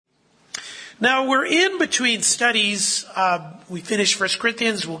Now we're in between studies. We finished 1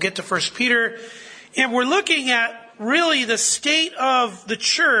 Corinthians, we'll get to 1 Peter, and we're looking at really the state of the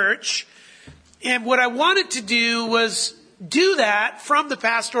church. And what I wanted to do was do that from the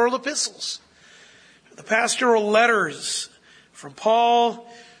pastoral epistles, the pastoral letters from Paul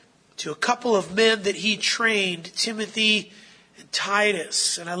to a couple of men that he trained, Timothy and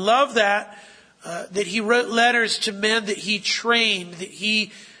Titus. And I love that he wrote letters to men that he trained, that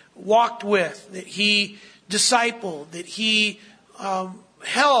he walked with, that he discipled, that he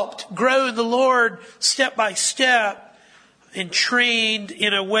helped grow in the Lord step by step, and trained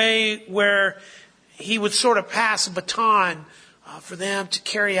in a way where he would sort of pass a baton for them to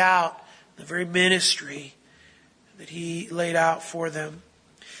carry out the very ministry that he laid out for them.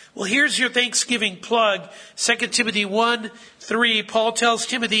 Well, here's your Thanksgiving plug. 2 Timothy 1:3, Paul tells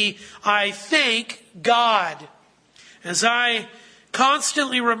Timothy, I thank God as I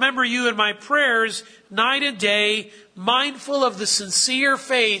constantly remember you in my prayers night and day, mindful of the sincere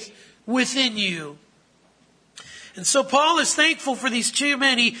faith within you. And so Paul is thankful for these two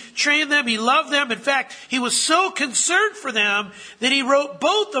men. He trained them. He loved them. In fact, he was so concerned for them that he wrote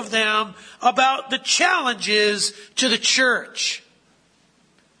both of them about the challenges to the church.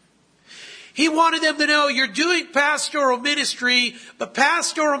 He wanted them to know you're doing pastoral ministry, but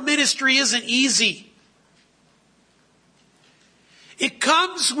pastoral ministry isn't easy. It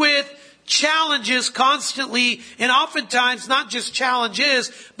comes with challenges constantly, and oftentimes not just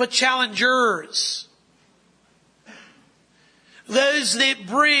challenges, but challengers. Those that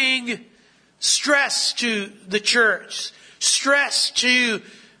bring stress to the church, stress to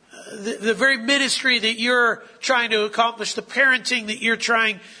the very ministry that you're trying to accomplish, the parenting that you're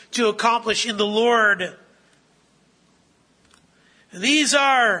trying to accomplish in the Lord. These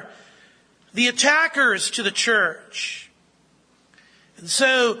are the attackers to the church. And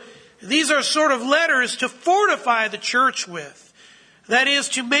so these are sort of letters to fortify the church with. That is,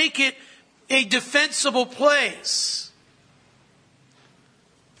 to make it a defensible place.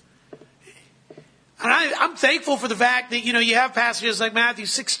 And I'm thankful for the fact that, you have passages like Matthew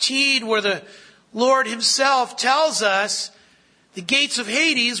 16 where the Lord himself tells us the gates of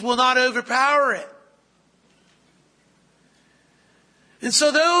Hades will not overpower it. And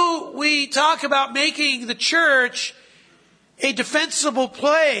so though we talk about making the church a defensible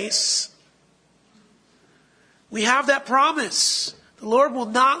place, we have that promise. The Lord will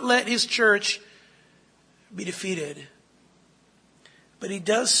not let his church be defeated. But he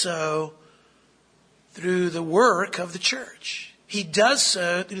does so through the work of the church. He does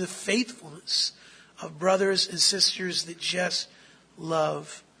so through the faithfulness of brothers and sisters that just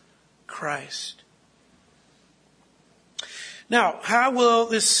love Christ. Now, how will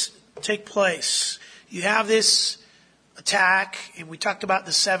this take place? You have this attack, and we talked about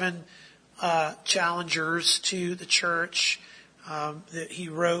the 7 challengers to the church that he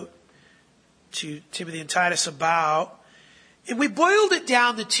wrote to Timothy and Titus about. And we boiled it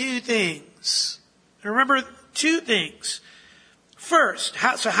down to 2 things. Remember, 2 things. First,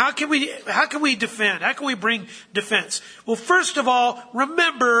 how can we defend? How can we bring defense? Well, first of all,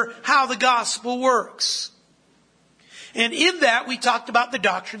 remember how the gospel works. And in that, we talked about the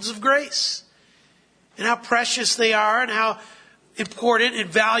doctrines of grace and how precious they are and how important and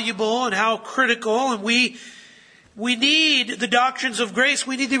valuable and how critical. And we need the doctrines of grace.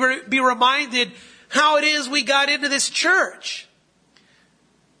 We need to be reminded how it is we got into this church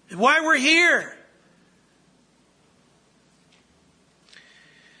and why we're here.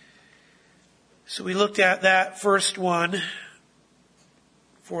 So we looked at that first one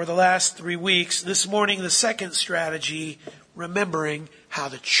for the last 3 weeks. This morning, the second strategy, remembering how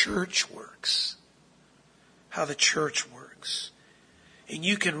the church works. How the church works. And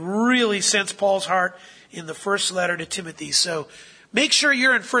you can really sense Paul's heart in the first letter to Timothy. So make sure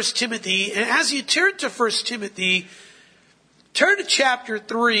you're in 1 Timothy. And as you turn to 1 Timothy, turn to chapter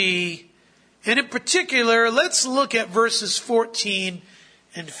 3. And in particular, let's look at verses 14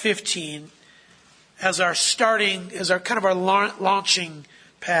 and 15. As our launching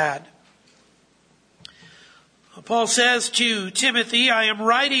pad. Paul says to Timothy, I am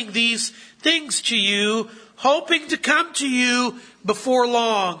writing these things to you, hoping to come to you before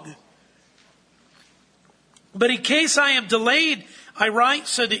long. But in case I am delayed, I write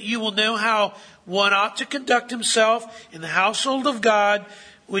so that you will know how one ought to conduct himself in the household of God,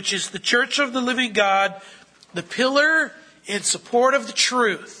 which is the church of the living God, the pillar and support of the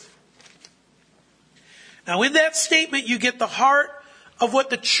truth. Now, in that statement, you get the heart of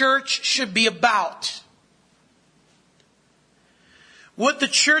what the church should be about. What the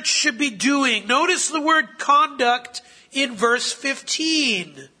church should be doing. Notice the word conduct in verse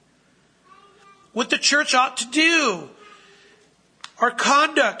 15. what the church ought to do, our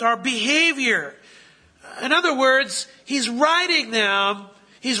conduct, our behavior. In other words, he's writing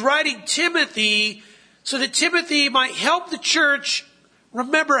Timothy so that Timothy might help the church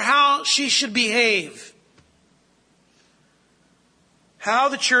remember how she should behave. How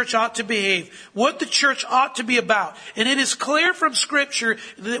the church ought to behave. What the church ought to be about. And it is clear from Scripture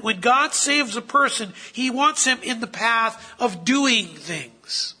that when God saves a person, He wants him in the path of doing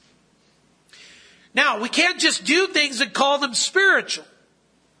things. Now, we can't just do things and call them spiritual.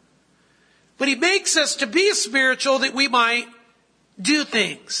 But He makes us to be spiritual that we might do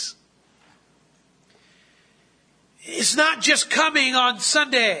things. It's not just coming on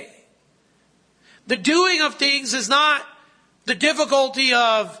Sunday. The doing of things is not the difficulty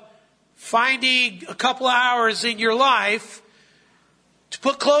of finding a couple of hours in your life to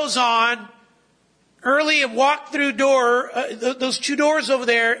put clothes on early and walk through those two doors over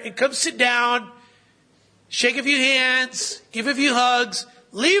there and come sit down, shake a few hands, give a few hugs,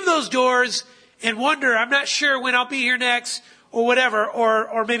 leave those doors and wonder, I'm not sure when I'll be here next or whatever,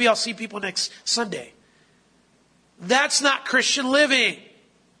 or maybe I'll see people next Sunday. That's not Christian living.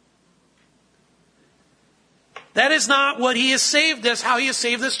 That is not what He has saved us, how He has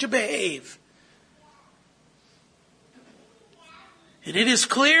saved us to behave. And it is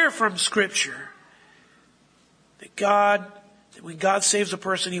clear from Scripture that when God saves a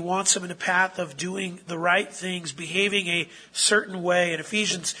person, He wants them in the path of doing the right things, behaving a certain way. In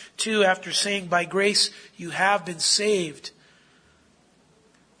Ephesians 2, after saying, by grace you have been saved.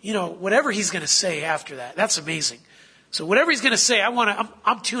 Whatever He's going to say after that, that's amazing. So whatever He's going to say,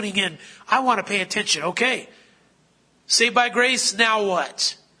 I'm tuning in. I want to pay attention. Okay. Saved by grace, now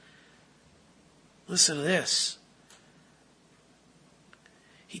what? Listen to this.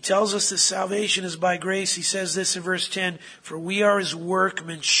 He tells us that salvation is by grace. He says this in verse 10, for we are His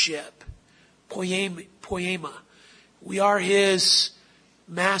workmanship. Poema. We are His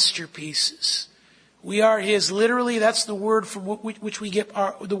masterpieces. We are His, literally, that's the word from which we get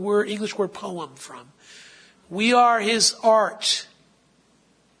the English word poem from. We are His art.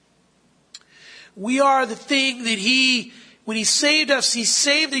 We are the thing that when He saved us, He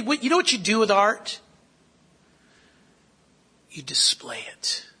saved. You know what you do with art? You display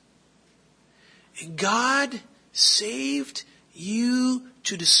it. And God saved you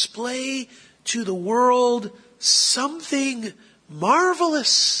to display to the world something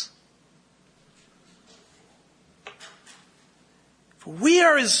marvelous. For we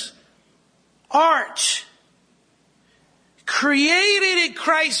are His art, created in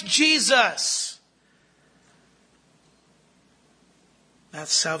Christ Jesus.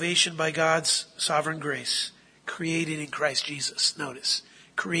 That's salvation by God's sovereign grace. Created in Christ Jesus. Notice.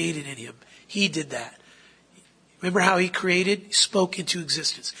 Created in Him. He did that. Remember how He created? He spoke into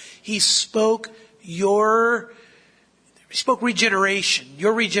existence. He spoke regeneration.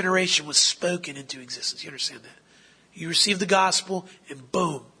 Your regeneration was spoken into existence. You understand that? You received the gospel and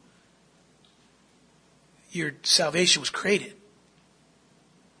boom. Your salvation was created.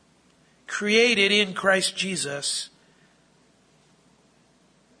 Created in Christ Jesus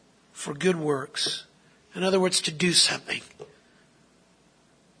for good works. In other words, to do something.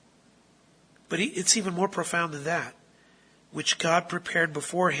 But it's even more profound than that. Which God prepared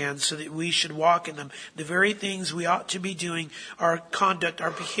beforehand so that we should walk in them. The very things we ought to be doing, our conduct,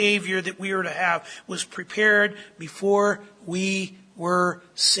 our behavior that we are to have, was prepared before we were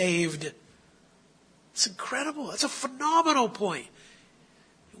saved. It's incredible. That's a phenomenal point.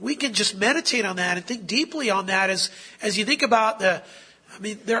 We can just meditate on that and think deeply on that as you think about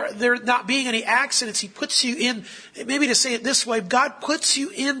there not being any accidents. He puts you in, maybe to say it this way, God puts you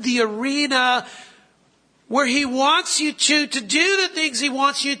in the arena where He wants you to do the things He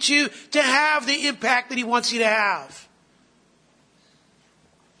wants you to have the impact that He wants you to have.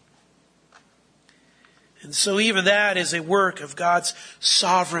 And so even that is a work of God's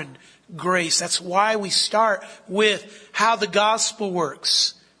sovereign grace. That's why we start with how the gospel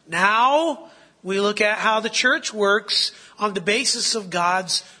works. Now we look at how the church works on the basis of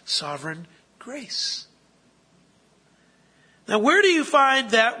God's sovereign grace. Now, where do you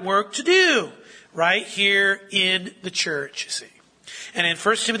find that work to do? Right here in the church, you see. And in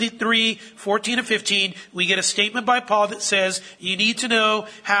 1 Timothy 3, 14 and 15, we get a statement by Paul that says, you need to know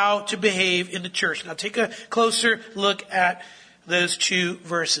how to behave in the church. Now take a closer look at those two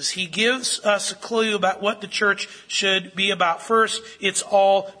verses. He gives us a clue about what the church should be about. First, it's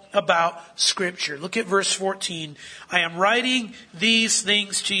all about Scripture. Look at verse 14. I am writing these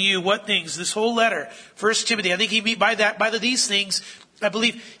things to you. What things? This whole letter. 1 Timothy. I think he means by these things, I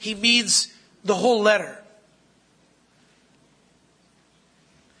believe he means the whole letter.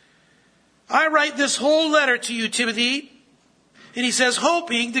 I write this whole letter to you, Timothy. And he says,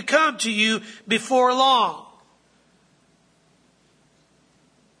 hoping to come to you before long.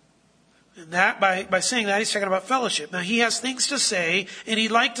 And that, by saying that, he's talking about fellowship. Now, he has things to say, and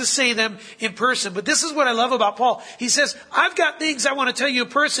he'd like to say them in person. But this is what I love about Paul. He says, I've got things I want to tell you in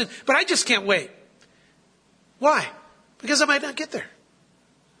person, but I just can't wait. Why? Because I might not get there.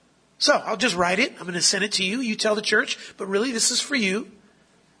 So, I'll just write it. I'm going to send it to you. You tell the church. But really, this is for you.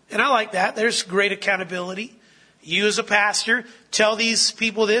 And I like that. There's great accountability. You as a pastor, tell these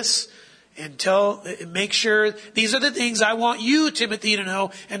people this. And make sure these are the things I want you, Timothy, to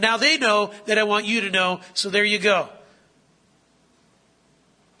know. And now they know that I want you to know. So there you go.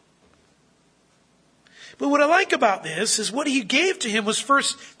 But what I like about this is what he gave to him was 1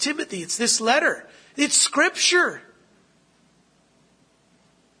 Timothy. It's this letter. It's Scripture.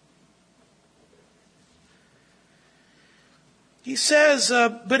 He says,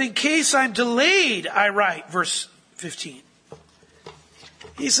 but in case I'm delayed, I write, verse 15.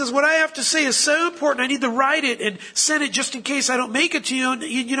 He says, what I have to say is so important, I need to write it and send it just in case I don't make it to you. And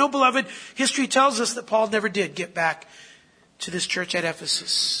you know, beloved, history tells us that Paul never did get back to this church at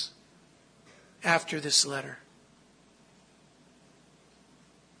Ephesus after this letter.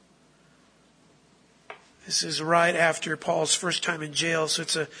 This is right after Paul's first time in jail,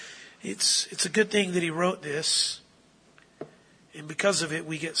 so it's a good thing that he wrote this. And because of it,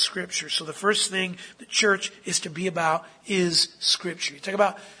 we get Scripture. So the first thing the church is to be about is Scripture. You talk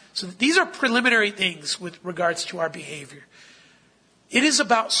about, so these are preliminary things with regards to our behavior. It is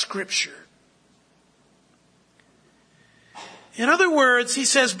about Scripture. In other words, he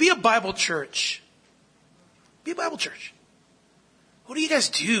says, be a Bible church. Be a Bible church. What do you guys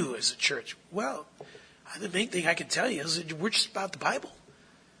do as a church? Well, the main thing I can tell you is that we're just about the Bible.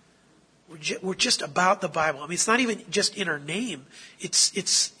 We're just about the Bible. I mean, it's not even just in our name.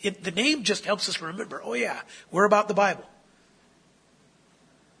 The name just helps us remember, oh yeah, we're about the Bible.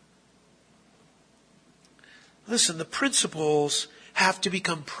 Listen, the principles have to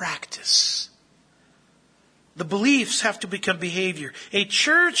become practice. The beliefs have to become behavior. A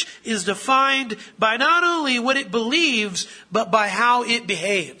church is defined by not only what it believes, but by how it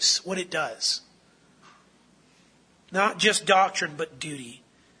behaves, what it does. Not just doctrine, but duty.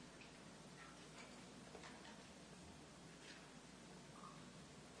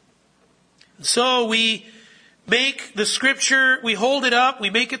 So we make the Scripture, we hold it up, we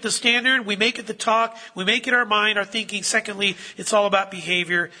make it the standard, we make it the talk, we make it our mind, our thinking. Secondly, it's all about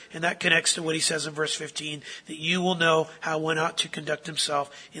behavior, and that connects to what he says in verse 15, that you will know how one ought to conduct himself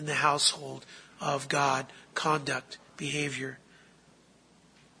in the household of God. Conduct, behavior.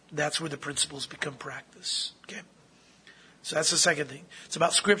 That's where the principles become practice. Okay? So that's the second thing. It's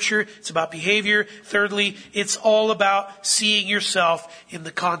about Scripture. It's about behavior. Thirdly, it's all about seeing yourself in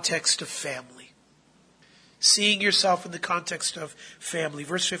the context of family. Seeing yourself in the context of family.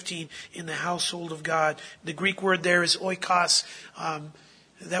 Verse 15, in the household of God. The Greek word there is oikos.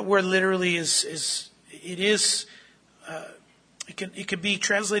 That word literally it can be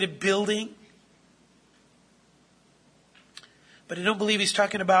translated building. But I don't believe he's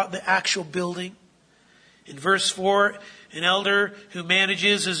talking about the actual building. In verse 4, an elder who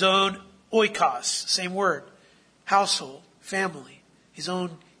manages his own oikos, same word, household, family, his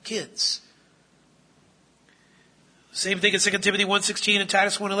own kids. Same thing in 2 Timothy 1:16 and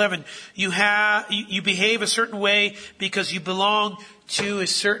Titus 1:11. You behave a certain way because you belong to a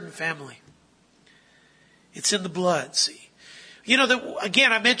certain family. It's in the blood, see. You know,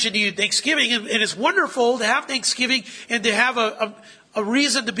 again, I mentioned to you Thanksgiving, and it's wonderful to have Thanksgiving and to have a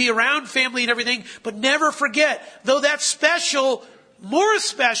reason to be around family and everything, but never forget, though that's special, more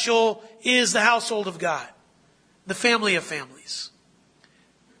special is the household of God. The family of families.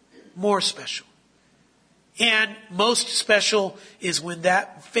 More special. And most special is when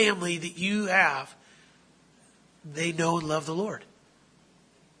that family that you have, they know and love the Lord.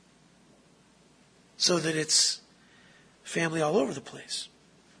 So that it's family all over the place.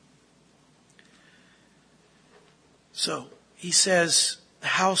 So, he says, the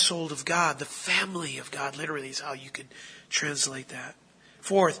household of God, the family of God, literally is how you could translate that.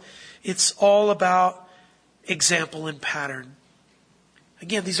 Fourth, it's all about example and pattern.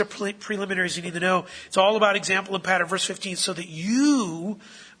 Again, these are preliminaries you need to know. It's all about example and pattern. Verse 15, so that you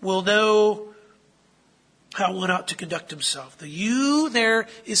will know how one ought to conduct himself. The you there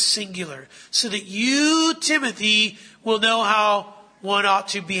is singular. So that you, Timothy, will know how one ought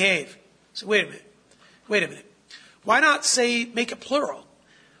to behave. So wait a minute. Why not make it plural?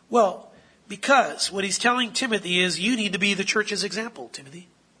 Well, because what he's telling Timothy is you need to be the church's example, Timothy.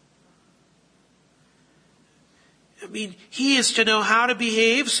 I mean, he is to know how to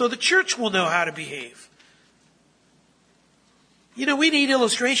behave, so the church will know how to behave. You know, we need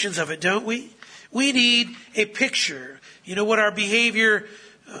illustrations of it, don't we? We need a picture. You know, what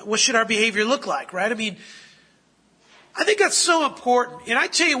should our behavior look like, right? I mean, I think that's so important. And I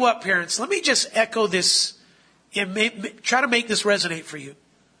tell you what, parents, let me just echo this and try to make this resonate for you.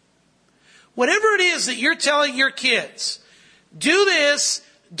 Whatever it is that you're telling your kids, do this,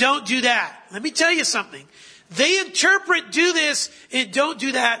 don't do that. Let me tell you something. They interpret do this and don't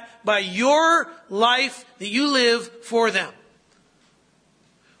do that by your life that you live for them.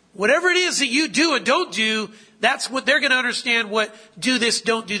 Whatever it is that you do and don't do, that's what they're going to understand what do this,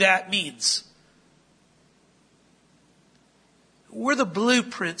 don't do that means. We're the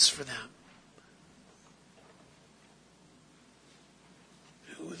blueprints for them.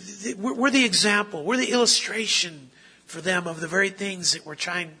 We're the example. We're the illustration for them of the very things that we're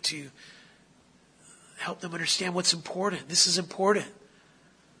trying to help them understand what's important. This is important.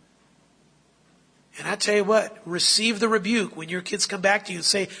 And I tell you what, receive the rebuke when your kids come back to you and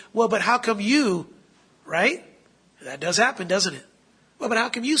say, well, but how come you, right? That does happen, doesn't it? Well, but how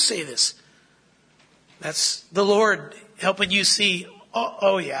come you say this? That's the Lord helping you see,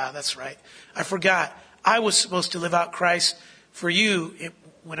 oh yeah, that's right. I forgot. I was supposed to live out Christ for you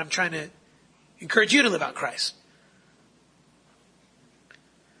when I'm trying to encourage you to live out Christ.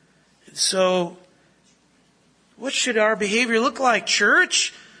 And so, what should our behavior look like,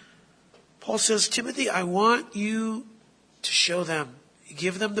 church? Paul says, Timothy, I want you to show them.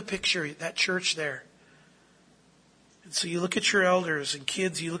 Give them the picture, that church there. And so you look at your elders and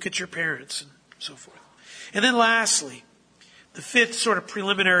kids, you look at your parents and so forth. And then lastly, the fifth sort of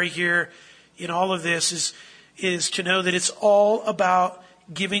preliminary here in all of this is to know that it's all about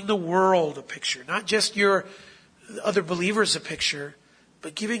giving the world a picture. Not just your other believers a picture,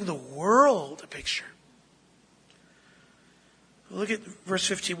 but giving the world a picture. Look at verse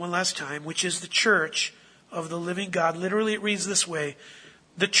 15 one last time, which is the church of the living God. Literally it reads this way.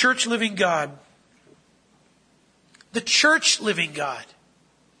 The church living God. The church living God.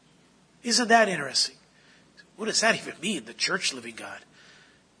 Isn't that interesting? What does that even mean, the church living God?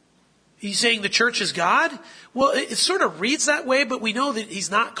 He's saying the church is God? Well, it sort of reads that way, but we know that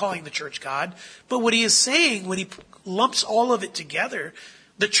he's not calling the church God. But what he is saying, when he lumps all of it together,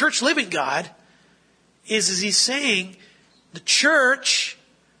 the church living God, is he's saying the church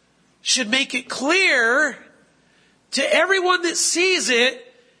should make it clear to everyone that sees it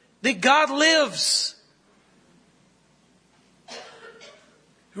that God lives.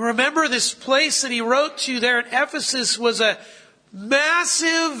 Remember, this place that he wrote to there in Ephesus was a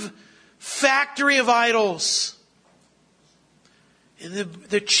massive factory of idols. And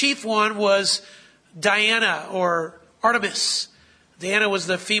the chief one was Diana or Artemis. Diana was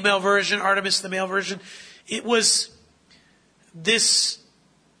the female version, Artemis the male version. It was this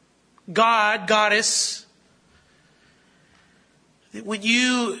goddess, that when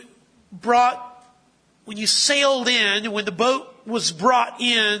you sailed in, when the boat was brought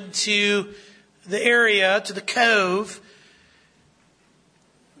into the area, to the cove,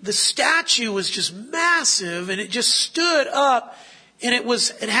 the statue was just massive, and it just stood up, and it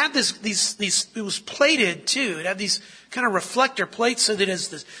was plated too. It had these kind of reflector plates so that as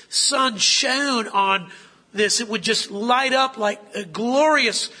the sun shone on this, it would just light up like a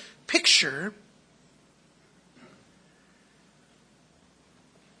glorious picture.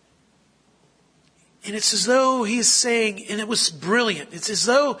 And it's as though he's saying, and it was brilliant. It's as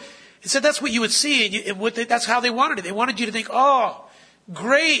though, it said that's what you would see, and that's how they wanted it. They wanted you to think, oh,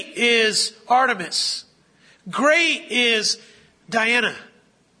 great is Artemis. Great is Diana.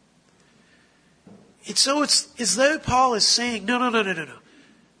 And so it's as though Paul is saying, no.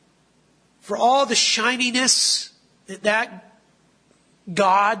 For all the shininess that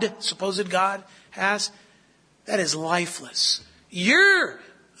God, supposed God, has, that is lifeless. You're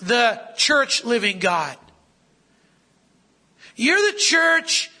the church living God. You're the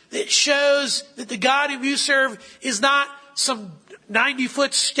church that shows that the God whom you serve is not some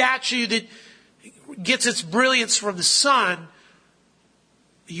 90-foot statue that gets its brilliance from the sun.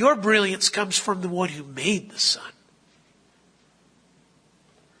 Your brilliance comes from the one who made the sun.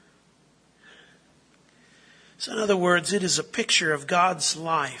 So in other words, it is a picture of God's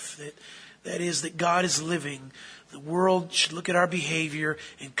life. That is that God is living. The world should look at our behavior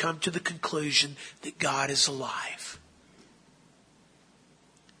and come to the conclusion that God is alive.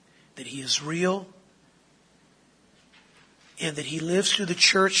 That he is real. And that he lives through the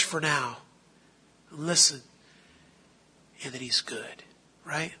church for now. Listen. And that he's good.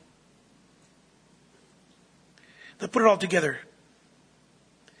 Right? Now put it all together.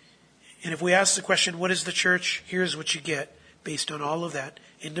 And if we ask the question, what is the church? Here's what you get based on all of that.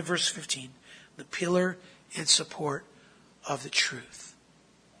 Into verse 15. The pillar and support of the truth.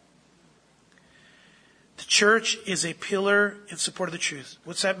 The church is a pillar and support of the truth.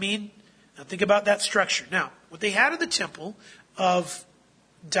 What's that mean? Now think about that structure. Now, what they had in the temple of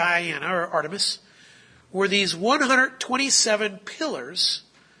Diana or Artemis were these 127 pillars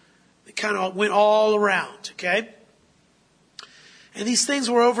that kind of went all around, okay? And these things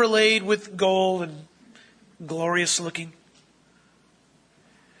were overlaid with gold and glorious looking.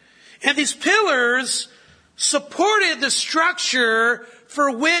 And these pillars supported the structure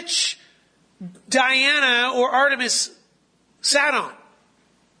for which Diana or Artemis sat on.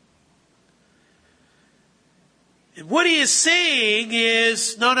 And what he is saying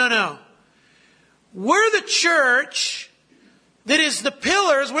is, no. We're the church that is the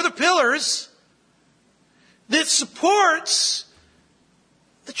pillars, we're the pillars that supports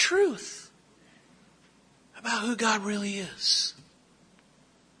the truth about who God really is.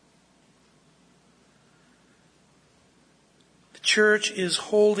 The church is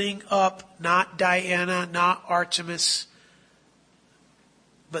holding up not Diana, not Artemis,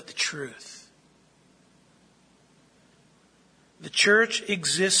 but the truth. The church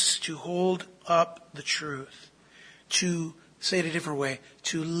exists to hold up the truth. To, say it a different way,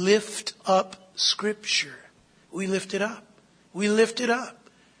 to lift up Scripture. We lift it up. We lift it up.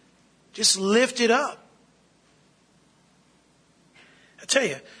 Just lift it up. I tell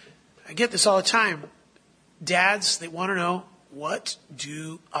you, I get this all the time. Dads, they want to know, what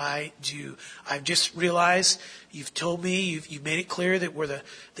do I do? I've just realized you've told me, you've made it clear that we're the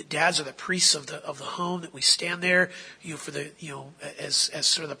dads are the priests of the home, that we stand there, for the, as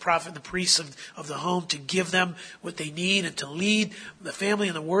sort of the prophet and the priests of the home, to give them what they need and to lead the family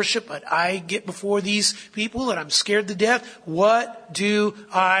in the worship. But I get before these people and I'm scared to death. What do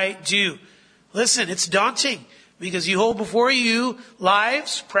I do? Listen, it's daunting because you hold before you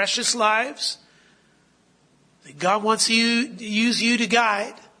lives, precious lives, that God wants to use you to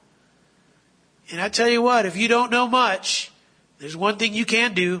guide. And I tell you what, if you don't know much, there's one thing you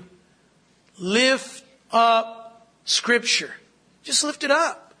can do. Lift up Scripture. Just lift it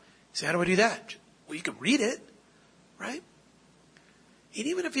up. You say, how do I do that? Well, you can read it, right? And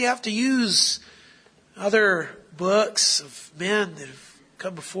even if you have to use other books of men that have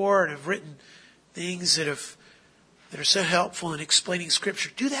come before and have written things that are so helpful in explaining Scripture,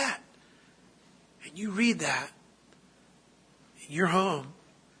 do that. And you read that in your home,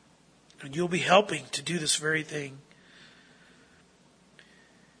 and you'll be helping to do this very thing.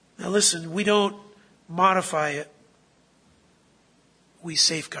 Now listen, we don't modify it. We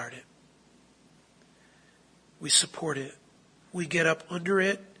safeguard it. We support it. We get up under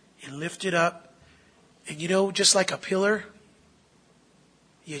it and lift it up. And just like a pillar,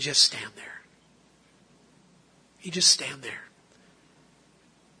 you just stand there. You just stand there.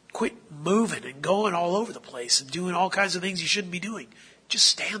 Quit moving and going all over the place and doing all kinds of things you shouldn't be doing. Just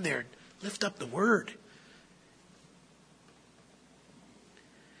stand there and lift up the Word.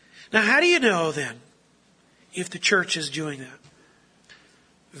 Now, how do you know then if the church is doing that?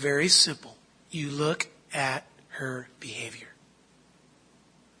 Very simple. You look at her behavior.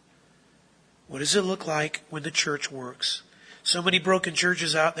 What does it look like when the church works? So many broken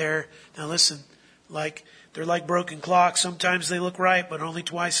churches out there. Now listen, they're like broken clocks. Sometimes they look right, but only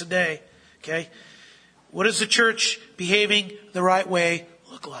twice a day. Okay? What does the church behaving the right way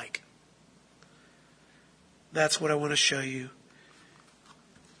look like? That's what I want to show you.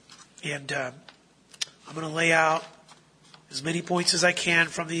 And I'm going to lay out as many points as I can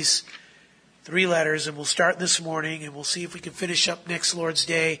from these 3 letters, and we'll start this morning, and we'll see if we can finish up next Lord's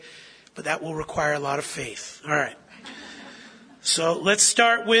Day, but that will require a lot of faith. All right. So let's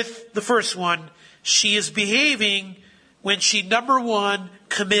start with the first one. She is behaving when she, number 1,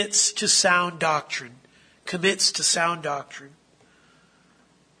 commits to sound doctrine. Commits to sound doctrine.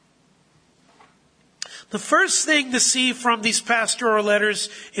 The first thing to see from these pastoral letters,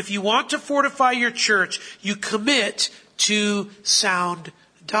 if you want to fortify your church, you commit to sound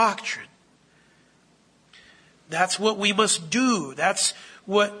doctrine. That's what we must do. That's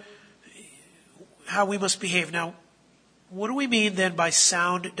how we must behave. Now, what do we mean then by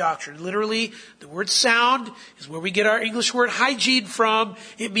sound doctrine? Literally, the word sound is where we get our English word hygiene from.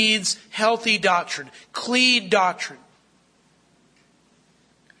 It means healthy doctrine, clean doctrine.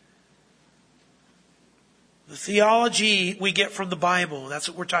 The theology we get from the Bible, that's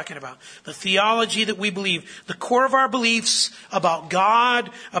what we're talking about. The theology that we believe, the core of our beliefs about God,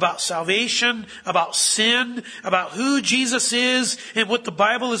 about salvation, about sin, about who Jesus is and what the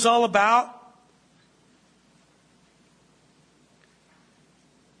Bible is all about.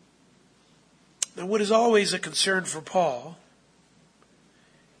 And what is always a concern for Paul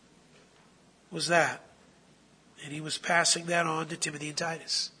was that. And he was passing that on to Timothy and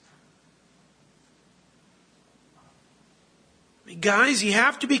Titus. I mean, guys, you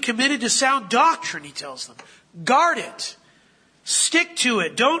have to be committed to sound doctrine, he tells them. Guard it. Stick to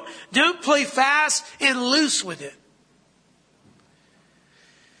it. Don't play fast and loose with it.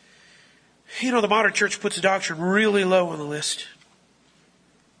 You know, the modern church puts doctrine really low on the list.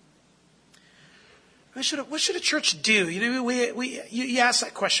 What should a church do? You know, you ask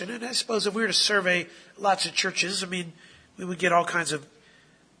that question, and I suppose if we were to survey lots of churches, I mean, we would get all kinds of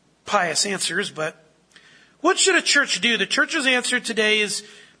pious answers, but what should a church do? The church's answer today is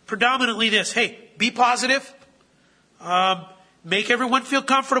predominantly this. Hey, be positive. Make everyone feel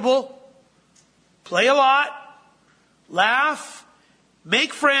comfortable. Play a lot. Laugh.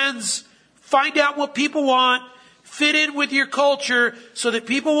 Make friends. Find out what people want. Fit in with your culture so that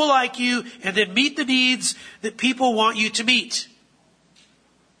people will like you, and then meet the needs that people want you to meet.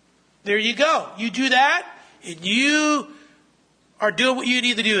 There you go. You do that, and you are doing what you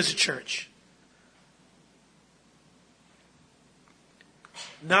need to do as a church.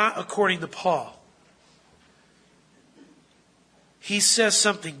 Not according to Paul. He says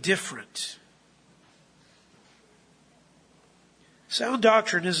something different. Sound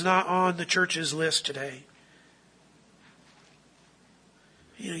doctrine is not on the church's list today.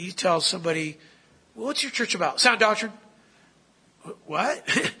 You know, you tell somebody, well, what's your church about? Sound doctrine? What?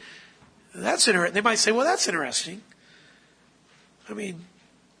 That's interesting. They might say, well, that's interesting. I mean,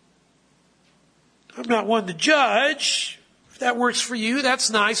 I'm not one to judge. If that works for you, that's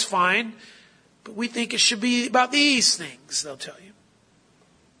nice, fine. But we think it should be about these things, they'll tell you.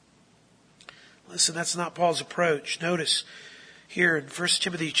 Listen, that's not Paul's approach. Notice here in 1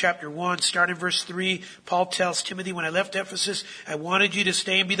 Timothy chapter 1, starting verse 3, Paul tells Timothy, when I left Ephesus, I wanted you to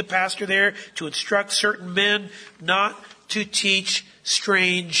stay and be the pastor there, to instruct certain men, not to teach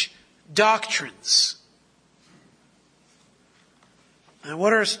strange doctrines. Now,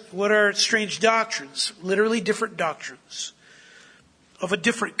 what are strange doctrines? Literally different doctrines. Of a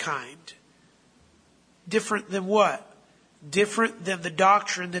different kind. Different than what? Different than the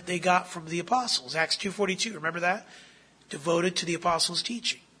doctrine that they got from the apostles. Acts 2:42, remember that? Devoted to the apostles'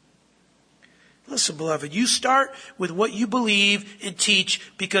 teaching. Listen, beloved, you start with what you believe and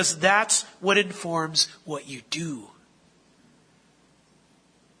teach because that's what informs what you do.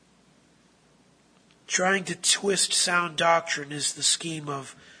 Trying to twist sound doctrine is the scheme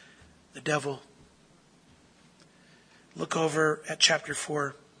of the devil. Look over at chapter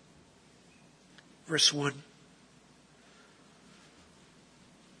 4, verse 1.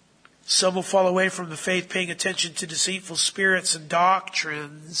 Some will fall away from the faith, paying attention to deceitful spirits and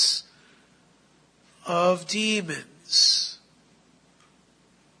doctrines of demons.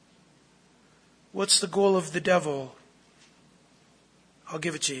 What's the goal of the devil? I'll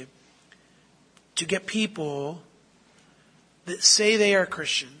give it to you. To get people that say they are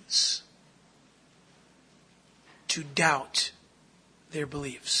Christians to doubt their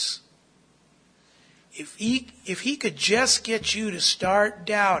beliefs. If he could just get you to start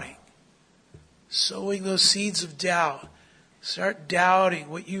doubting, sowing those seeds of doubt. Start doubting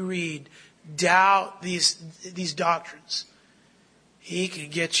what you read. Doubt these doctrines. He can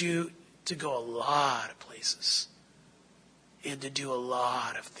get you to go a lot of places. And to do a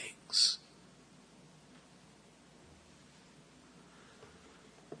lot of things.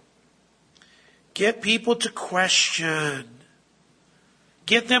 Get people to question.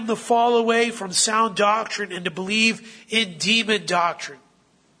 Get them to fall away from sound doctrine and to believe in demon doctrine.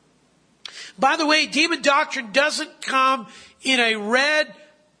 By the way, demon doctrine doesn't come in a red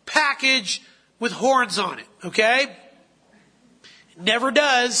package with horns on it, okay? It never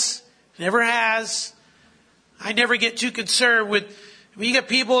does. Never has. I never get too concerned with, when you get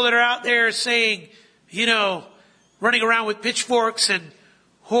people that are out there saying, you know, running around with pitchforks and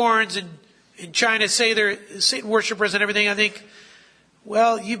horns and trying to say they're Satan worshipers and everything. I think,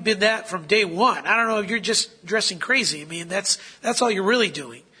 well, you've been that from day one. I don't know if you're just dressing crazy. I mean, that's all you're really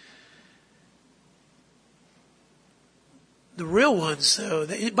doing. The real ones, though,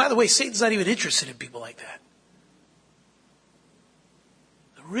 by the way, Satan's not even interested in people like that.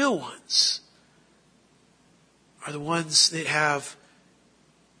 The real ones are the ones that have,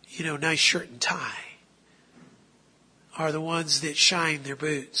 you know, nice shirt and tie. Are the ones that shine their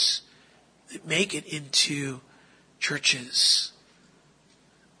boots, that make it into churches.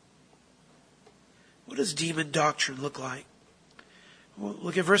 What does demon doctrine look like? Well,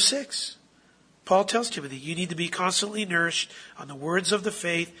 look at verse 6. Paul tells Timothy, you need to be constantly nourished on the words of the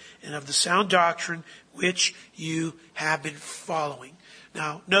faith and of the sound doctrine which you have been following.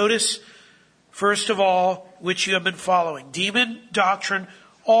 Now, notice first of all, which you have been following. Demon doctrine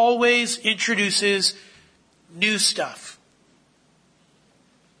always introduces new stuff.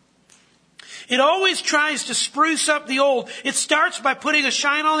 It always tries to spruce up the old. It starts by putting a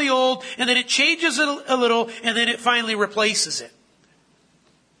shine on the old, and then it changes it a little, and then it finally replaces it.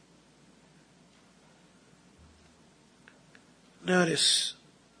 Notice,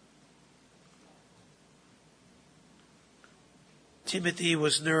 Timothy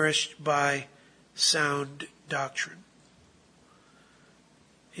was nourished by sound doctrine.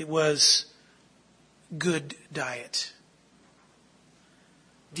 It was good diet.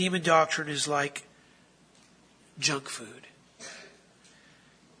 Demon doctrine is like junk food.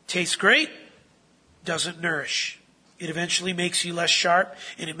 Tastes great, doesn't nourish. It eventually makes you less sharp,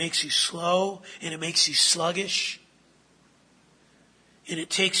 and it makes you slow, and it makes you sluggish. And it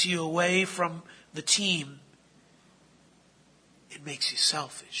takes you away from the team. It makes you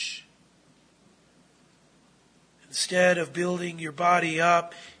selfish. Instead of building your body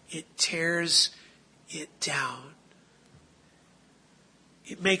up, it tears it down.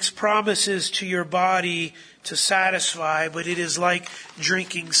 It makes promises to your body to satisfy, but it is like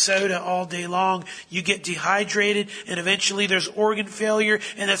drinking soda all day long. You get dehydrated, and eventually there's organ failure,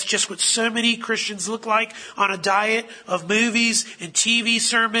 and that's just what so many Christians look like on a diet of movies and TV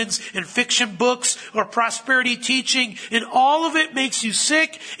sermons and fiction books or prosperity teaching, and all of it makes you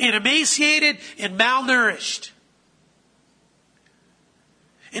sick and emaciated and malnourished.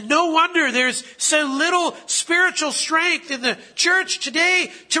 And no wonder there's so little spiritual strength in the church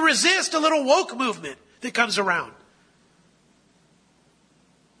today to resist a little woke movement that comes around.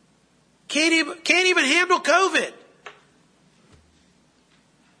 Can't even handle COVID.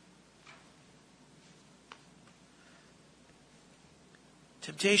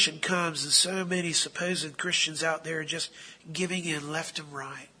 Temptation comes, and so many supposed Christians out there are just giving in left and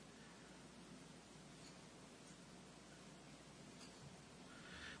right.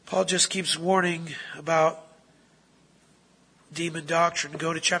 Paul just keeps warning about demon doctrine.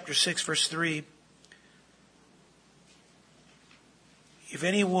 Go to chapter 6, verse 3. If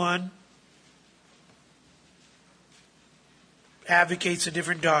anyone advocates a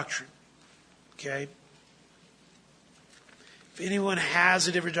different doctrine, okay? If anyone has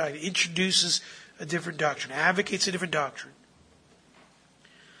a different doctrine, introduces a different doctrine, advocates a different doctrine,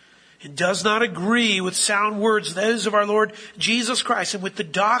 and does not agree with sound words, those of our Lord Jesus Christ, and with the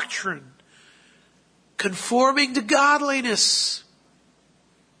doctrine conforming to godliness,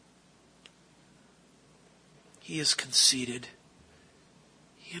 he is conceited.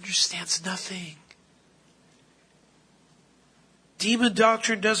 He understands nothing. Demon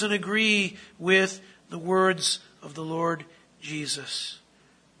doctrine doesn't agree with the words of the Lord Jesus.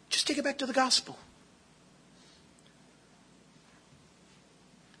 Just take it back to the gospel.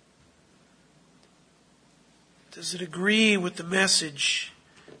 Does it agree with the message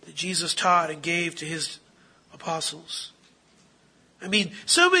that Jesus taught and gave to his apostles? I mean,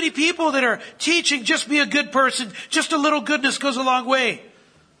 so many people that are teaching just be a good person, just a little goodness goes a long way.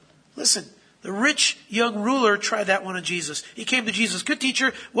 Listen, the rich young ruler tried that one on Jesus. He came to Jesus, good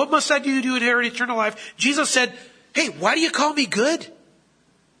teacher, what must I do to inherit eternal life? Jesus said, hey, why do you call me good?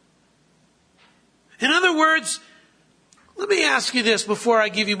 In other words, let me ask you this before I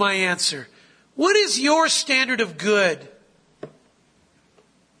give you my answer. What is your standard of good?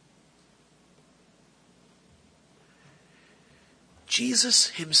 Jesus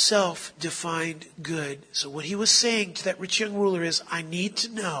himself defined good. So what he was saying to that rich young ruler is, I need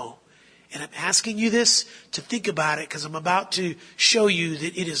to know, and I'm asking you this to think about it because I'm about to show you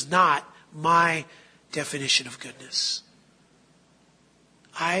that it is not my definition of goodness.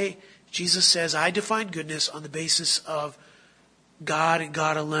 Jesus says, I define goodness on the basis of God and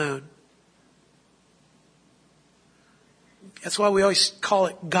God alone. That's why we always call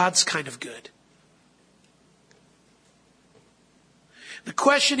it God's kind of good. The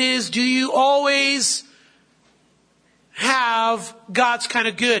question is, do you always have God's kind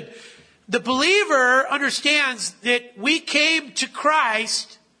of good? The believer understands that we came to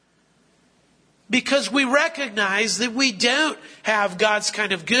Christ because we recognize that we don't have God's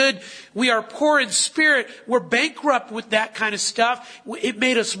kind of good. We are poor in spirit. We're bankrupt with that kind of stuff. It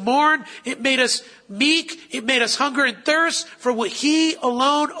made us mourn. It made us meek. It made us hunger and thirst for what He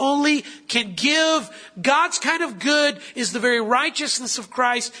alone only can give. God's kind of good is the very righteousness of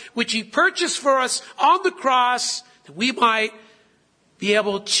Christ, which He purchased for us on the cross, that we might be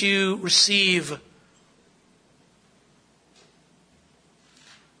able to receive.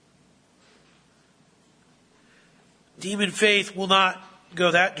 Demon faith will not go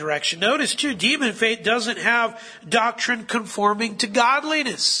that direction. Notice too, demon faith doesn't have doctrine conforming to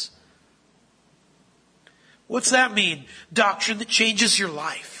godliness. What's that mean? Doctrine that changes your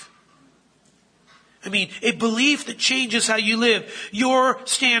life. I mean, a belief that changes how you live, your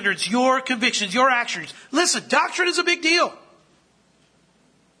standards, your convictions, your actions. Listen, doctrine is a big deal.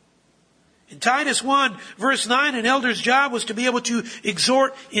 In Titus 1, verse 9, an elder's job was to be able to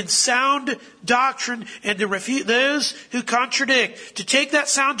exhort in sound doctrine and to refute those who contradict. To take that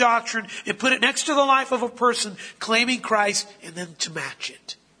sound doctrine and put it next to the life of a person claiming Christ and then to match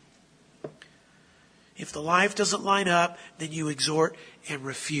it. If the life doesn't line up, then you exhort and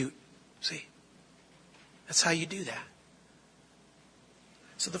refute. See? That's how you do that.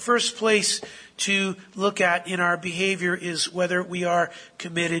 So the first place to look at in our behavior is whether we are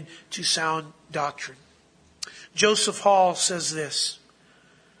committed to sound doctrine. Joseph Hall says this: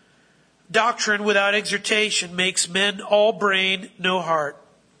 doctrine without exhortation makes men all brain, no heart.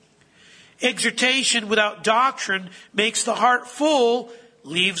 Exhortation without doctrine makes the heart full,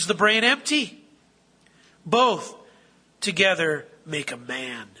 leaves the brain empty. Both together make a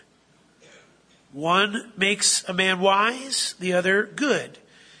man. One makes a man wise, the other good.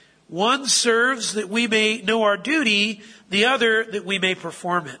 One serves that we may know our duty, the other that we may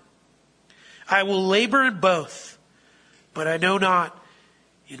perform it. I will labor in both, but I know not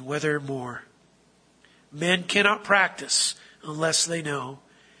in whether more. Men cannot practice unless they know,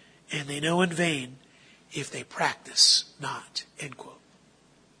 and they know in vain if they practice not. End quote.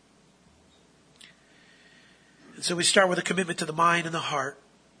 And so we start with a commitment to the mind and the heart.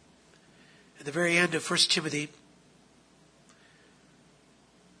 At the very end of 1 Timothy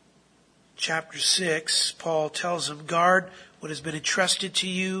chapter 6, Paul tells them, guard what has been entrusted to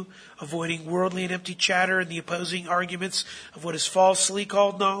you, avoiding worldly and empty chatter and the opposing arguments of what is falsely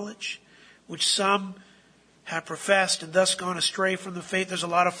called knowledge, which some have professed and thus gone astray from the faith. There's a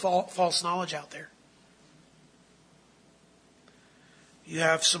lot of false knowledge out there. You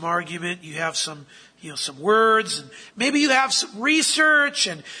have some argument, you have some words, and maybe you have some research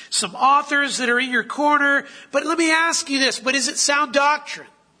and some authors that are in your corner. But let me ask you this, but is it sound doctrine?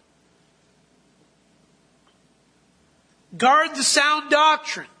 Guard the sound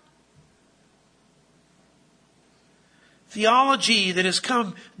doctrine. Theology that has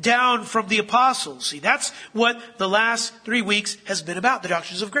come down from the apostles. See, that's what the last 3 weeks has been about, the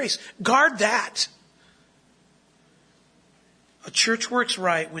doctrines of grace. Guard that. A church works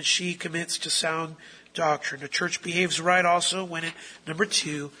right when she commits to sound doctrine. A church behaves right also when it, number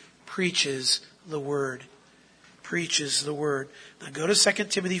 2, preaches the word. Preaches the word. Now go to 2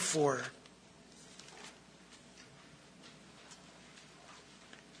 Timothy 4.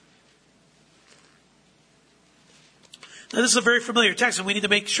 Now this is a very familiar text and we need to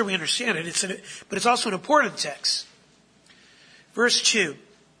make sure we understand it. But it's also an important text. Verse 2.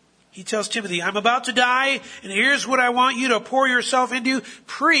 He tells Timothy, I'm about to die, and here's what I want you to pour yourself into.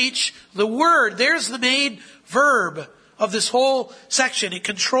 Preach the word. There's the main verb of this whole section. It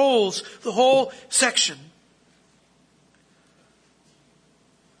controls the whole section.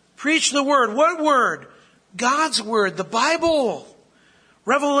 Preach the word. What word? God's word, the Bible.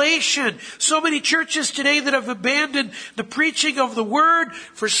 Revelation. So many churches today that have abandoned the preaching of the word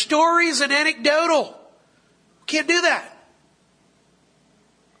for stories and anecdotal. Can't do that.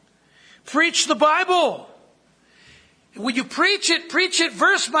 Preach the Bible. And when you preach it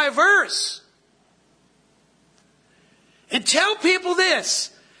verse by verse. And tell people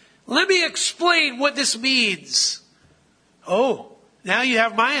this. Let me explain what this means. Oh, now you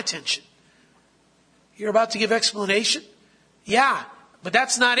have my attention. You're about to give explanation? Yeah, but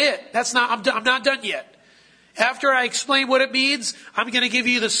that's not it. I'm not done yet. After I explain what it means, I'm going to give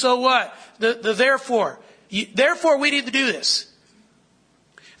you the so what, the therefore. Therefore, we need to do this.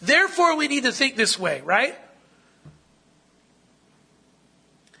 Therefore, we need to think this way, right?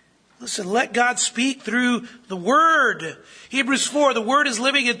 Listen, let God speak through the Word. Hebrews 4, the Word is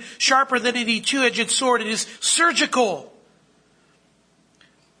living and sharper than any two-edged sword. It is surgical.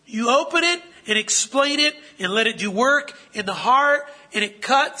 You open it and explain it and let it do work in the heart, and it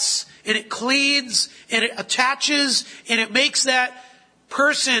cuts and it cleans and it attaches and it makes that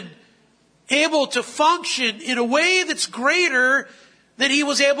person able to function in a way that's greater than he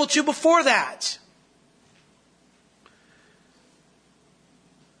was able to before that.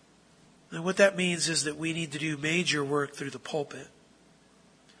 And what that means is that we need to do major work through the pulpit.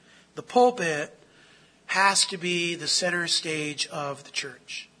 The pulpit has to be the center stage of the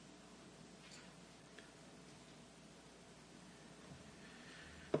church.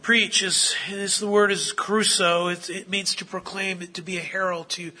 Preach the word is cruso. It means to proclaim, to be a herald,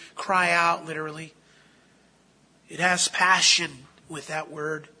 to cry out, literally. It has passion with that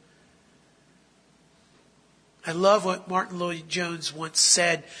word. I love what Martin Lloyd-Jones once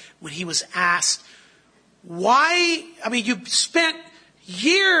said when he was asked, Why? I mean, you spent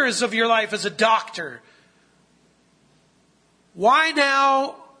years of your life as a doctor. Why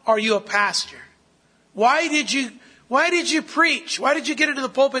now are you a pastor? Why did you preach? Why did you get into the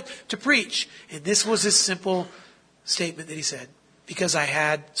pulpit to preach? And this was his simple statement that he said, because I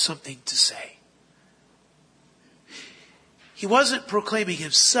had something to say. He wasn't proclaiming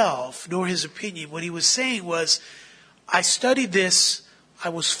himself nor his opinion. What he was saying was, I studied this. I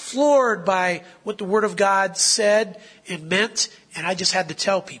was floored by what the Word of God said and meant, and I just had to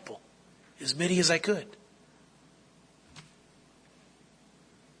tell people, as many as I could.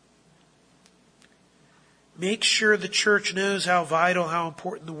 Make sure the church knows how vital, how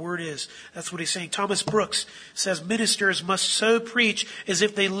important the Word is. That's what he's saying. Thomas Brooks says, ministers must so preach as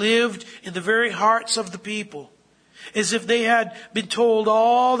if they lived in the very hearts of the people, as if they had been told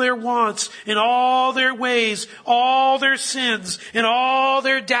all their wants and all their ways, all their sins and all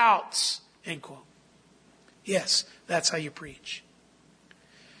their doubts. End quote. Yes, that's how you preach.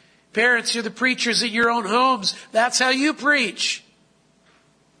 Parents, you're the preachers in your own homes. That's how you preach.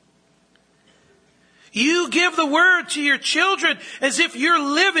 You give the Word to your children as if you're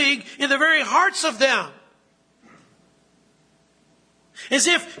living in the very hearts of them. As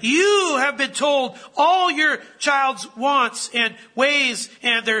if you have been told all your child's wants and ways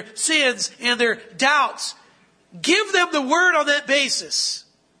and their sins and their doubts. Give them the Word on that basis.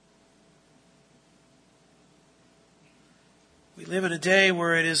 We live in a day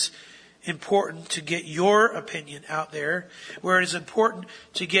where it is important to get your opinion out there, where it is important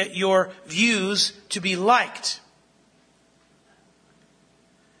to get your views to be liked.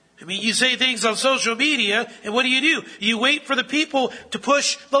 I mean, you say things on social media, and what do? You wait for the people to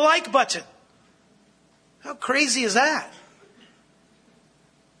push the like button. How crazy is that?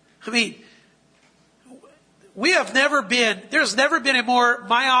 I mean, there's never been a more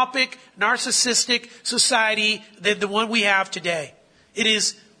myopic, narcissistic society than the one we have today. It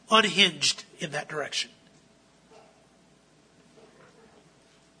is unhinged in that direction.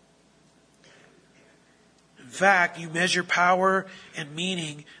 In fact, you measure power and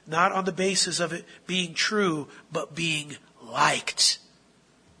meaning not on the basis of it being true, but being liked.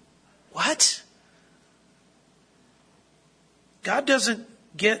 What? God doesn't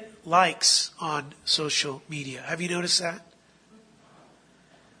get likes on social media. Have you noticed that?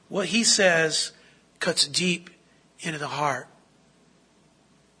 What He says cuts deep into the heart.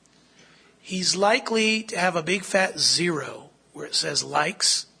 He's likely to have a big fat 0 where it says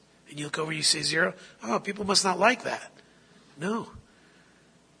likes, and you look over and you say 0. Oh, people must not like that. No.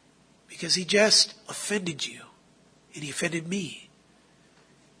 Because He just offended you, and He offended me.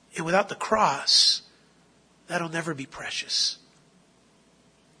 And without the cross, that'll never be precious.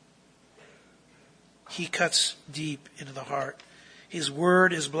 He cuts deep into the heart. His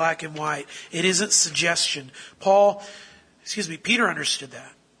Word is black and white. It isn't suggestion. Peter understood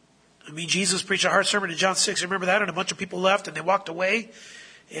that. I mean, Jesus preached a hard sermon in John 6. Remember that? And a bunch of people left and they walked away.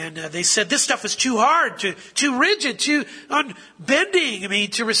 And they said, this stuff is too hard, too rigid, too unbending,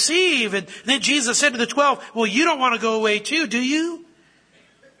 to receive. And then Jesus said to the 12, well, you don't want to go away too, do you?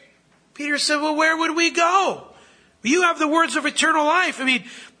 Peter said, well, where would we go? You have the words of eternal life.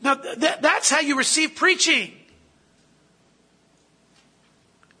 Now that's how you receive preaching.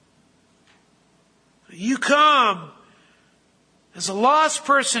 You come as a lost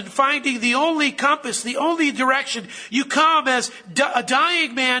person finding the only compass, the only direction. You come as a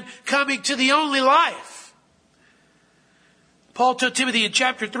dying man coming to the only life. Paul told Timothy in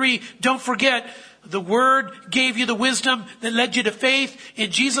chapter 3, don't forget, the Word gave you the wisdom that led you to faith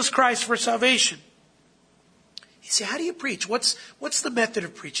in Jesus Christ for salvation. You say, how do you preach? What's the method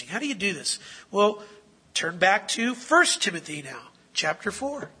of preaching? How do you do this? Well, turn back to 1 Timothy now, chapter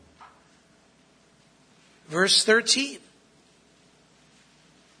 4. Verse 13.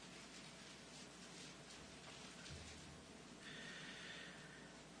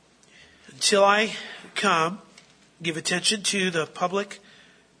 Until I come, give attention to the public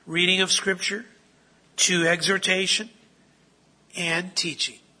reading of Scripture, to exhortation and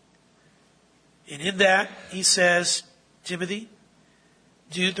teaching. And in that, he says, Timothy,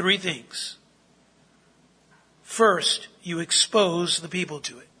 do 3 things. First, you expose the people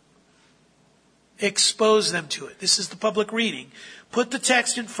to it. Expose them to it. This is the public reading. Put the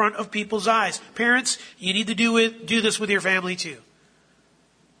text in front of people's eyes. Parents, you need to do this with your family too.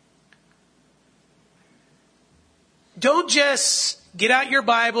 Don't just get out your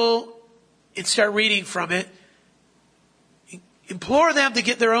Bible and start reading from it. Implore them to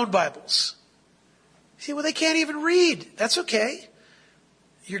get their own Bibles. You say, well, they can't even read. That's okay.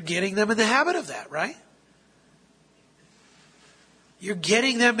 You're getting them in the habit of that, right? You're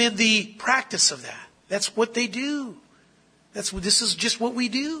getting them in the practice of that. That's what they do. This is just what we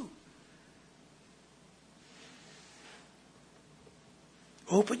do.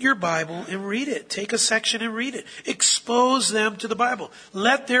 Open your Bible and read it. Take a section and read it. Expose them to the Bible.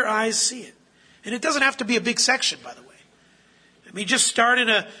 Let their eyes see it. And it doesn't have to be a big section, by the way. I mean, just start in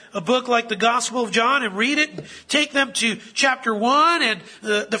a book like the Gospel of John and read it. And take them to chapter 1 and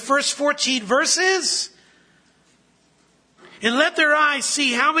the first 14 verses. And let their eyes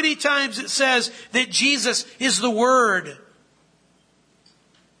see how many times it says that Jesus is the Word.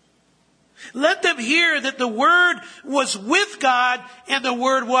 Let them hear that the Word was with God and the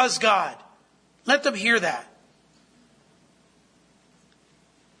Word was God. Let them hear that.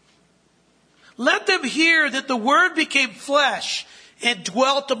 Let them hear that the Word became flesh and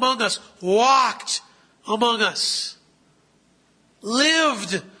dwelt among us, walked among us,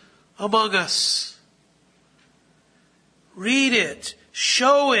 lived among us. Read it.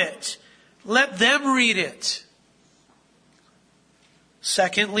 Show it. Let them read it.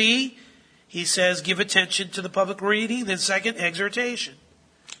 Secondly, he says, give attention to the public reading. Then second, exhortation.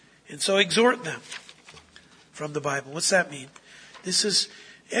 And so exhort them from the Bible. What's that mean?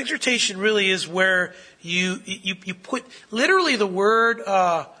 Exhortation really is where you put, literally the word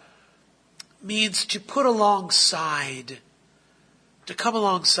means to put alongside, to come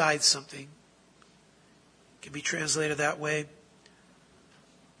alongside something. It can be translated that way.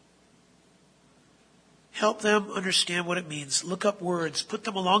 Help them understand what it means. Look up words, put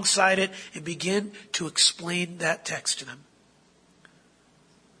them alongside it, and begin to explain that text to them.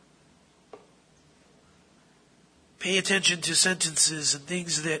 Pay attention to sentences and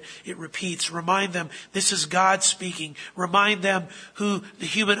things that it repeats. Remind them this is God speaking. Remind them who the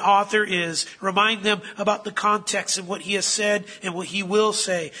human author is. Remind them about the context and what he has said and what he will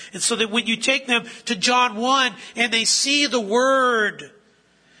say. And so that when you take them to John 1 and they see the Word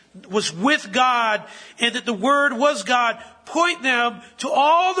was with God and that the Word was God, point them to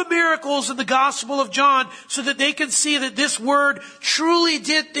all the miracles in the Gospel of John so that they can see that this Word truly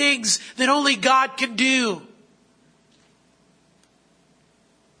did things that only God can do.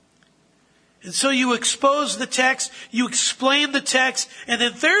 And so you expose the text, you explain the text, and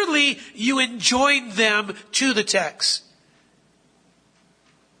then thirdly, you enjoin them to the text.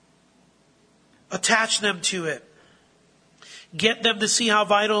 Attach them to it. Get them to see how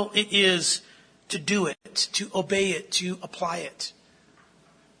vital it is to do it, to obey it, to apply it.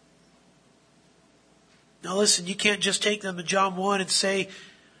 Now listen, you can't just take them to John 1 and say,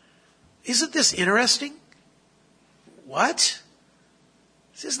 isn't this interesting? What?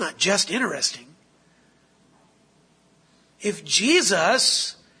 This is not just interesting. If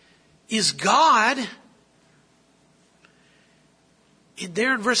Jesus is God, and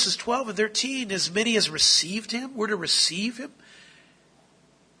there in verses 12 and 13, as many as received him, were to receive him,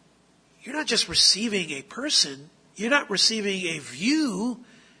 you're not just receiving a person, you're not receiving a view,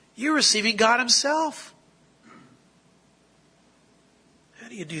 you're receiving God himself. How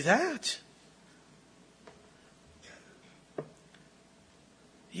do you do that?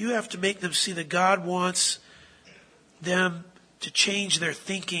 You have to make them see that God wants them to change their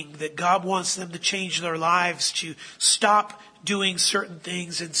thinking, that God wants them to change their lives, to stop doing certain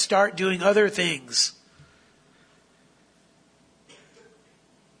things and start doing other things.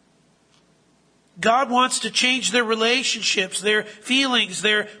 God wants to change their relationships, their feelings,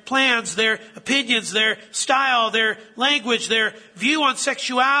 their plans, their opinions, their style, their language, their view on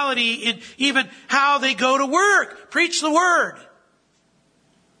sexuality, and even how they go to work. Preach the Word.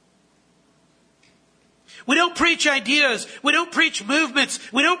 We don't preach ideas. We don't preach movements.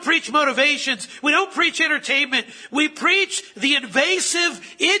 We don't preach motivations. We don't preach entertainment. We preach the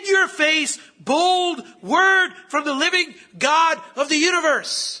invasive, in-your-face, bold Word from the living God of the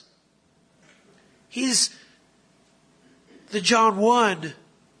universe. He's the John 1.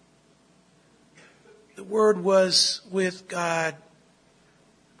 The Word was with God.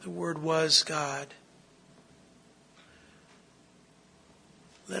 The Word was God.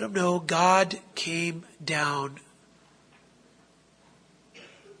 Let them know God came down.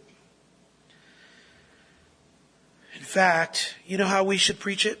 In fact, you know how we should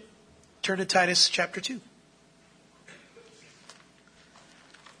preach it? Turn to Titus chapter 2.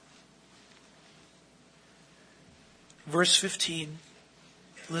 Verse 15.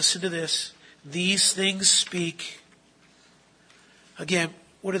 Listen to this. These things speak. Again,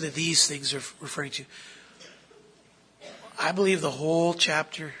 what are these things referring to? I believe the whole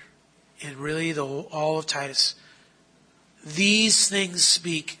chapter and really all of Titus. These things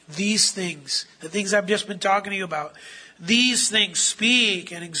speak. These things. The things I've just been talking to you about. These things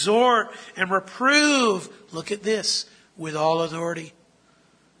speak and exhort and reprove. Look at this. With all authority.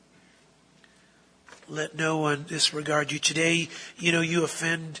 let no one disregard you. Today, you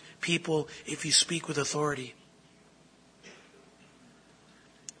offend people if you speak with authority.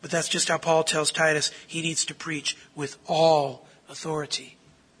 But that's just how Paul tells Titus he needs to preach with all authority.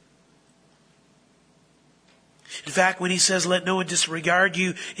 In fact, when he says, let no one disregard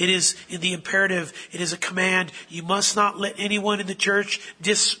you, it is in the imperative. It is a command. You must not let anyone in the church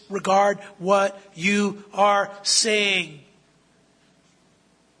disregard what you are saying.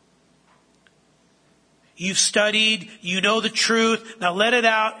 You've studied, you know the truth. Now let it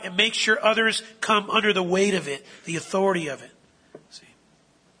out and make sure others come under the weight of it, the authority of it. See?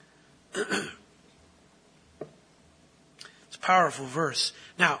 It's a powerful verse.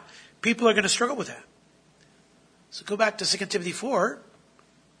 Now, people are going to struggle with that. So go back to 2 Timothy 4,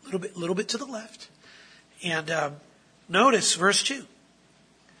 a little bit to the left. And notice verse 2.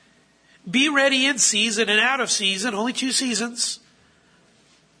 Be ready in season and out of season, only 2 seasons.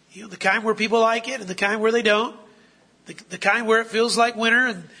 The kind where people like it and the kind where they don't. The kind where it feels like winter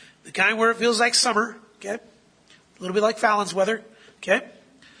and the kind where it feels like summer. Okay? A little bit like Fallon's weather. Okay?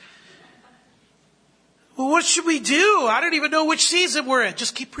 Well, what should we do? I don't even know which season we're in.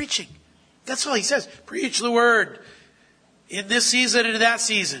 Just keep preaching. That's all he says. Preach the word in this season and in that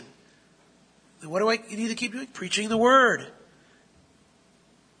season. And what do I need to keep doing? Preaching the word.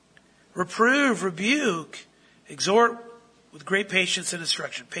 Reprove, rebuke, exhort with great patience and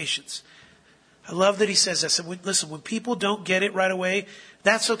instruction. Patience. I love that he says this. Listen, when people don't get it right away,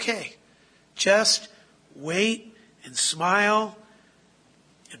 that's okay. Just wait and smile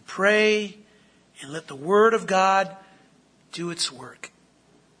and pray and let the word of God do its work.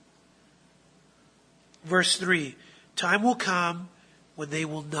 Verse 3, time will come when they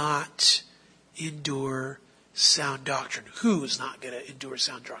will not endure sound doctrine. Who is not going to endure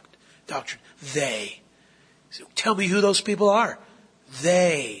sound doctrine? They. So tell me who those people are.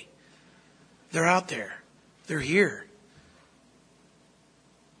 They. They're out there. They're here.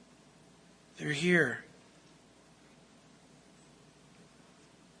 They're here.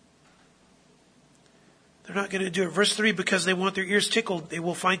 They're not going to do it. Verse 3, because they want their ears tickled, they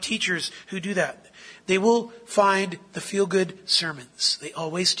will find teachers who do that. They will find the feel-good sermons. They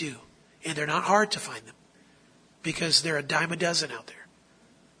always do. And they're not hard to find them because they're a dime a dozen out there.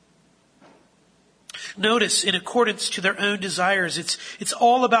 Notice, in accordance to their own desires, it's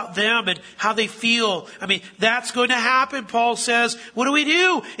all about them and how they feel. I mean, that's going to happen, Paul says. What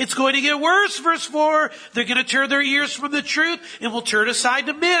do? It's going to get worse, verse 4. They're going to turn their ears from the truth and will turn aside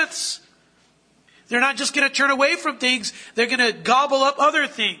to myths. They're not just going to turn away from things. They're going to gobble up other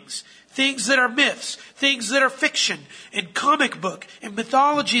things. Things that are myths. Things that are fiction and comic book and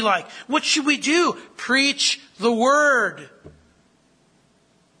mythology-like. What should we do? Preach the word.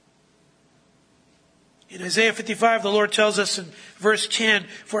 In Isaiah 55, the Lord tells us in verse 10,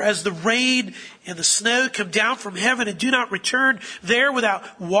 for as the rain and the snow come down from heaven and do not return there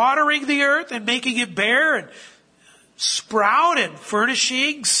without watering the earth and making it bare and sprout and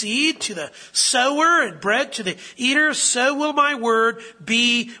furnishing seed to the sower and bread to the eater, so will my word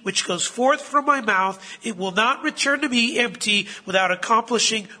be which goes forth from my mouth. It will not return to me empty without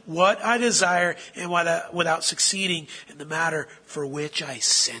accomplishing what I desire and without succeeding in the matter for which I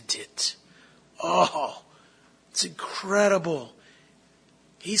sent it. Oh, it's incredible.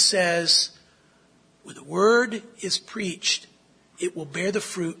 He says, when the word is preached, it will bear the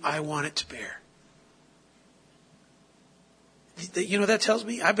fruit I want it to bear. You know, that tells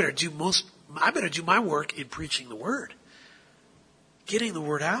me I better do my work in preaching the word. Getting the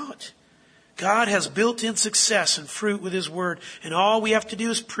word out. God has built-in success and fruit with his word, and all we have to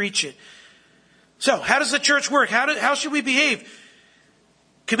do is preach it. So, how does the church work? How should we behave?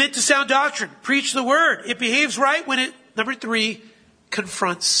 Commit to sound doctrine. Preach the word. It behaves right when it, number 3,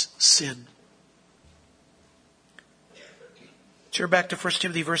 confronts sin. Turn back to 1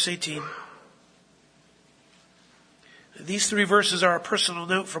 Timothy verse 18. These 3 verses are a personal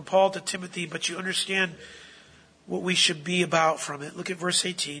note from Paul to Timothy, but you understand what we should be about from it. Look at verse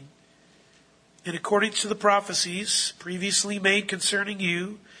 18. And according to the prophecies previously made concerning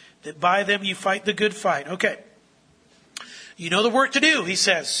you, that by them you fight the good fight. Okay. You know the work to do, he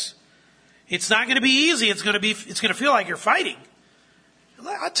says. It's not going to be easy. It's going to feel like you're fighting.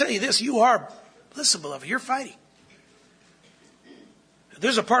 I'll tell you this, listen, beloved, you're fighting.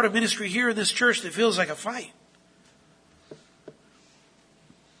 There's a part of ministry here in this church that feels like a fight.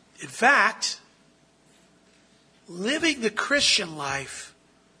 In fact, living the Christian life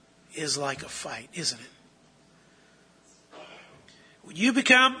is like a fight, isn't it? When you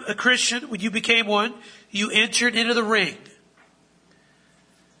become a Christian, when you became one, you entered into the ring.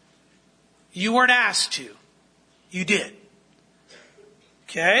 You weren't asked to. You did.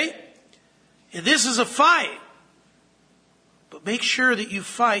 Okay? And this is a fight. But make sure that you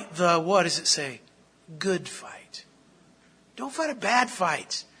fight the, what does it say? Good fight. Don't fight a bad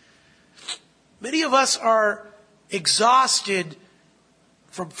fight. Many of us are exhausted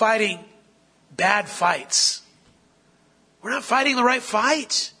from fighting bad fights. We're not fighting the right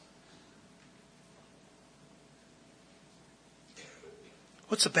fight.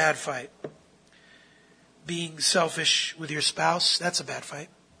 What's a bad fight? Being selfish with your spouse, that's a bad fight.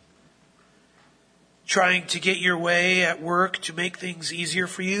 Trying to get your way at work to make things easier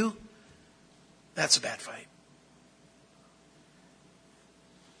for you, that's a bad fight.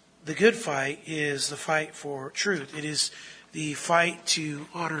 The good fight is the fight for truth. It is the fight to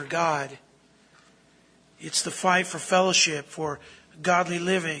honor God. It's the fight for fellowship, for godly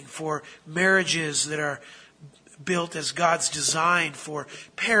living, for marriages that are built as God's design, for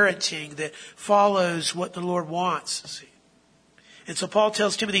parenting that follows what the Lord wants. See? And so Paul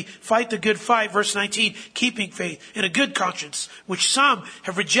tells Timothy, fight the good fight, verse 19, keeping faith and a good conscience, which some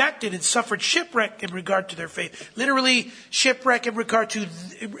have rejected and suffered shipwreck in regard to their faith. Literally, shipwreck in regard to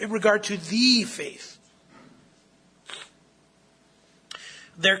the faith.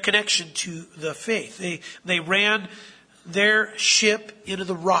 Their connection to the faith. They ran their ship into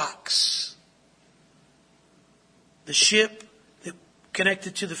the rocks. The ship that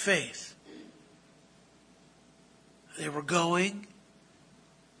connected to the faith. They were going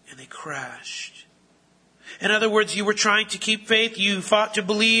and they crashed. In other words, you were trying to keep faith. You fought to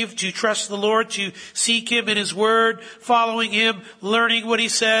believe, to trust the Lord, to seek Him in His Word, following Him, learning what He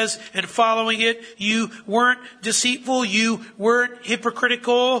says, and following it. You weren't deceitful. You weren't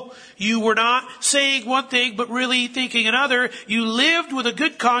hypocritical. You were not saying one thing, but really thinking another. You lived with a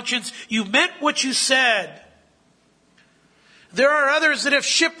good conscience. You meant what you said. There are others that have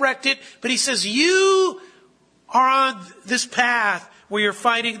shipwrecked it, but he says, you are on this path where you're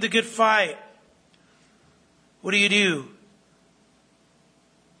fighting the good fight. What do?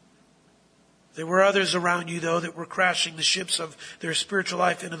 There were others around you, though, that were crashing the ships of their spiritual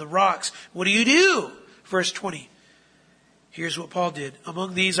life into the rocks. What do? Verse 20. Here's what Paul did.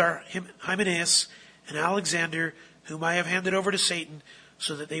 Among these are Hymenaeus and Alexander, whom I have handed over to Satan,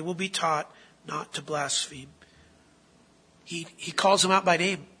 so that they will be taught not to blaspheme. He calls them out by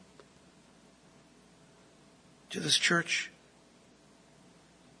name to this church.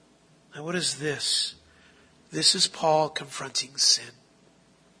 Now what is this? This is Paul confronting sin.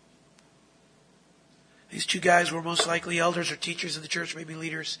 These two guys were most likely elders or teachers in the church, maybe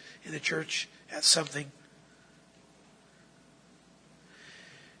leaders in the church at something.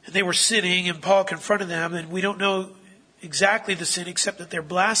 And they were sinning, and Paul confronted them, and we don't know exactly the sin except that they're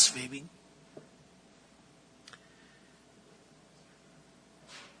blaspheming.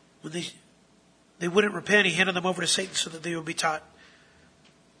 When they wouldn't repent, he handed them over to Satan so that they would be taught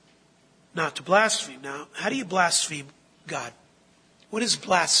not to blaspheme. Now, how do you blaspheme God? What is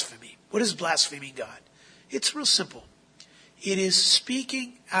blasphemy? What is blaspheming God? It's real simple. It is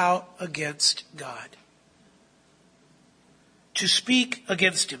speaking out against God. To speak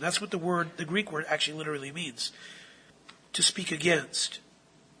against Him. That's what the Greek word actually literally means. To speak against.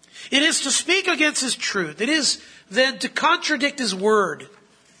 It is to speak against His truth. It is then to contradict His word.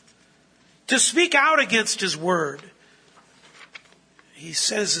 To speak out against His word. He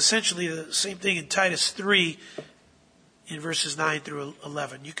says essentially the same thing in Titus 3 in verses 9 through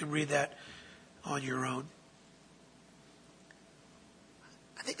 11. You can read that on your own.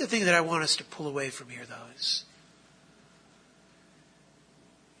 I think the thing that I want us to pull away from here, though, is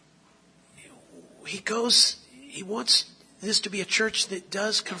he wants this to be a church that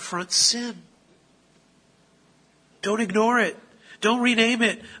does confront sin. Don't ignore it. Don't rename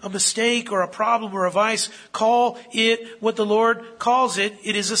it a mistake or a problem or a vice. Call it what the Lord calls it.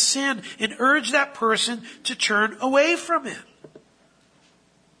 It is a sin. And urge that person to turn away from it.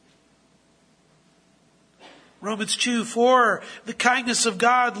 Romans 2:4, the kindness of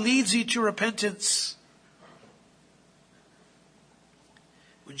God leads you to repentance.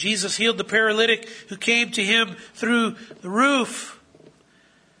 When Jesus healed the paralytic who came to Him through the roof,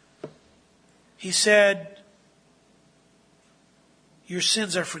 He said, your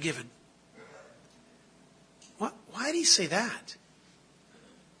sins are forgiven. Why did He say that?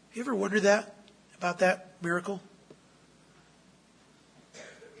 You ever wondered that about that miracle?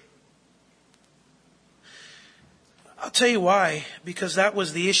 I'll tell you why. Because that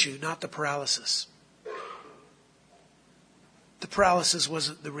was the issue, not the paralysis. The paralysis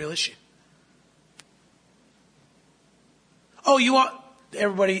wasn't the real issue. Oh, you want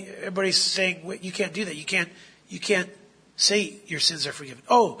everybody's saying, wait, you can't do that. You can't say your sins are forgiven.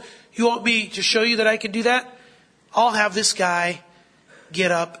 Oh, you want me to show you that I can do that? I'll have this guy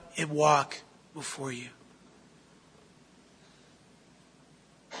get up and walk before you.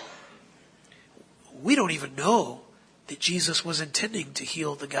 We don't even know that Jesus was intending to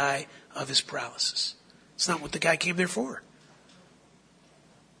heal the guy of his paralysis. It's not what the guy came there for.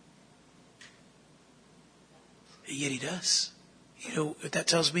 And yet he does. You know what that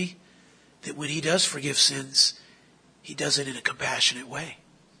tells me? That when he does forgive sins, he does it in a compassionate way,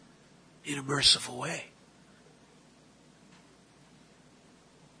 in a merciful way.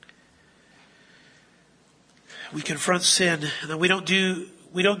 We confront sin, and we don't do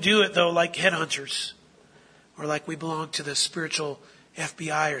it though like headhunters, or like we belong to the spiritual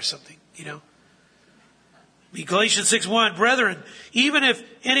FBI or something, you know. Galatians 6:1, brethren, even if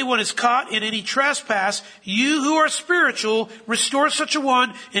anyone is caught in any trespass, you who are spiritual, restore such a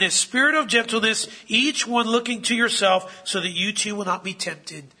one in a spirit of gentleness, each one looking to yourself, so that you too will not be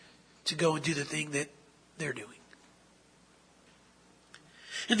tempted to go and do the thing that they're doing.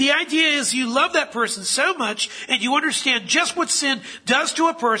 And the idea is you love that person so much and you understand just what sin does to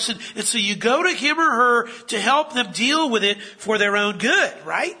a person, and so you go to him or her to help them deal with it for their own good,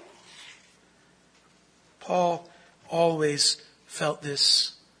 right? Paul always felt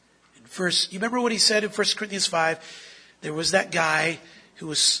this. You remember what he said in 1 Corinthians 5? There was that guy who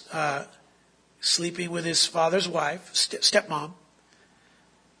was sleeping with his father's wife, stepmom.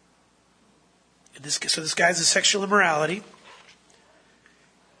 And this guy's a sexual immorality.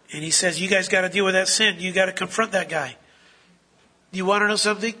 And he says, you guys got to deal with that sin. You got to confront that guy. Do you want to know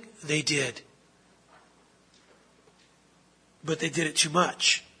something? They did. But they did it too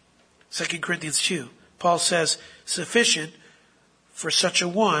much. 2 Corinthians 2. Paul says, sufficient for such a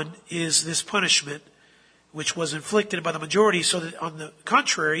one is this punishment which was inflicted by the majority, so that on the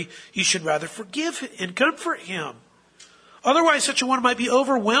contrary, you should rather forgive and comfort him. Otherwise, such a one might be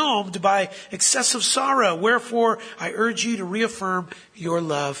overwhelmed by excessive sorrow. Wherefore, I urge you to reaffirm your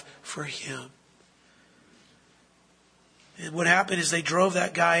love for him. And what happened is they drove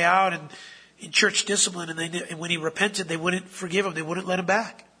that guy out and in church discipline, and when he repented, they wouldn't forgive him. They wouldn't let him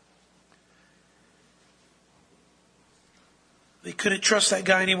back. They couldn't trust that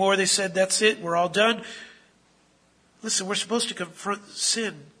guy anymore. They said, that's it. We're all done. Listen, we're supposed to confront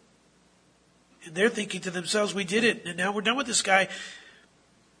sin. And they're thinking to themselves, we did it, and now we're done with this guy.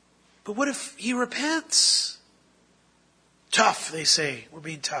 But what if he repents? Tough, they say. We're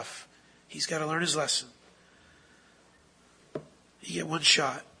being tough. He's got to learn his lesson. You get one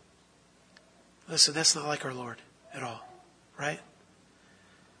shot. Listen, that's not like our Lord at all, right?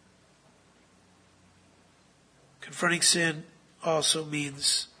 Confronting sin also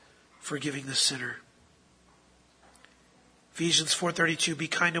means forgiving the sinner. Ephesians 4:32, be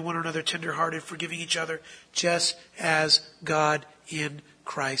kind to one another, tender-hearted, forgiving each other, just as God in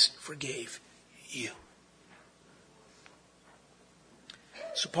Christ forgave you.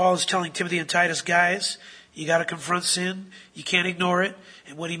 So Paul is telling Timothy and Titus, guys, you got to confront sin. You can't ignore it.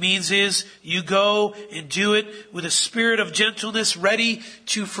 And what he means is you go and do it with a spirit of gentleness, ready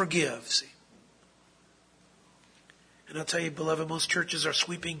to forgive. See? And I'll tell you, beloved, most churches are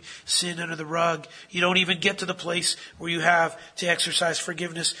sweeping sin under the rug. You don't even get to the place where you have to exercise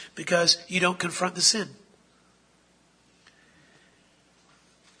forgiveness because you don't confront the sin.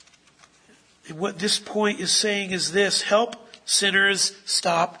 And what this point is saying is this: help sinners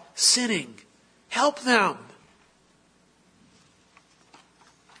stop sinning. Help them.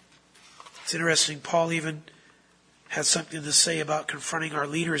 It's interesting, Paul even has something to say about confronting our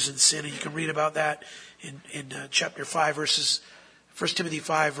leaders in sin, and you can read about that in chapter 5, 1 Timothy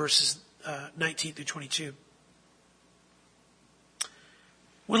 5, verses 19 through 22.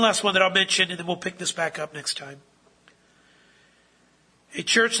 One last one that I'll mention, and then we'll pick this back up next time. A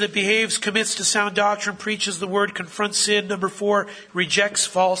church that behaves, commits to sound doctrine, preaches the word, confronts sin. Number 4, rejects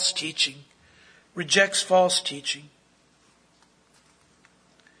false teaching. Rejects false teaching.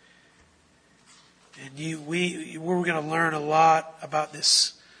 And we're going to learn a lot about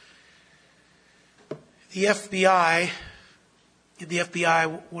this. The FBI,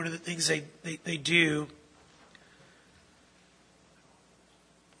 one of the things they do,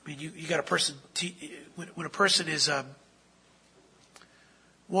 I mean, you got a person, when a person is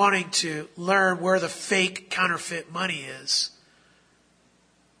wanting to learn where the fake counterfeit money is,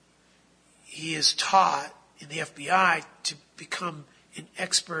 he is taught in the FBI to become an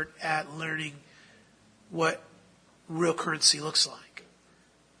expert at learning what real currency looks like.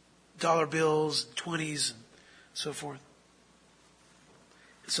 Dollar bills, 20s, and so forth.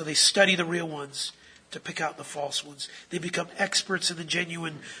 So they study the real ones to pick out the false ones. They become experts in the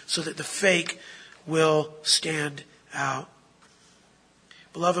genuine so that the fake will stand out.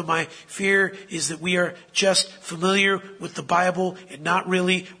 Beloved, my fear is that we are just familiar with the Bible and not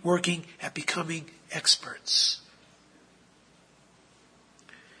really working at becoming experts.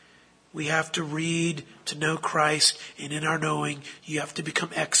 We have to read to know Christ, and in our knowing, you have to become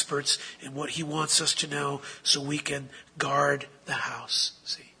experts in what He wants us to know so we can guard the house.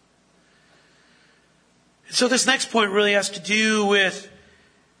 See? And so this next point really has to do with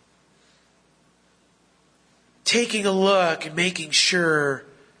taking a look and making sure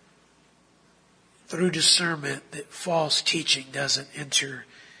through discernment that false teaching doesn't enter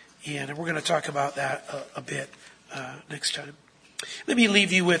in. And we're going to talk about that a bit next time. Let me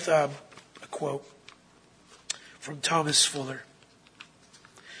leave you with a quote from Thomas Fuller.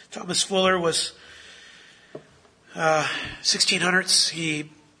 Thomas Fuller was 1600s. He, in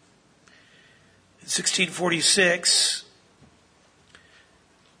 1646,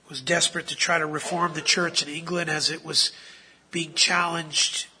 was desperate to try to reform the church in England as it was being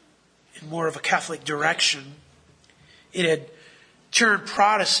challenged in more of a Catholic direction. It had turned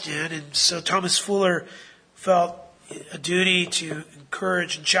Protestant, and so Thomas Fuller felt a duty to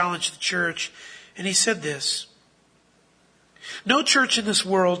encourage and challenge the church. And he said this: "No church in this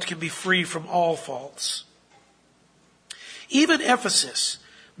world can be free from all faults. Even Ephesus,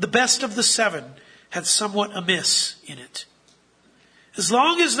 the best of the seven, had somewhat amiss in it. As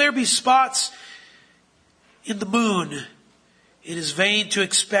long as there be spots in the moon, it is vain to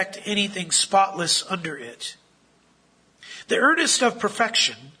expect anything spotless under it. The earnest of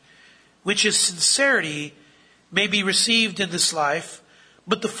perfection, which is sincerity, may be received in this life,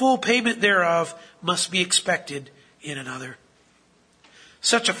 but the full payment thereof must be expected in another.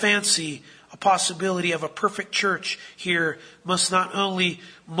 Such a fancy, a possibility of a perfect church here must not only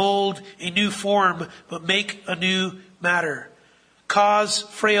mold a new form, but make a new matter, cause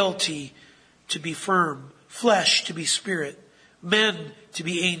frailty to be firm, flesh to be spirit, men to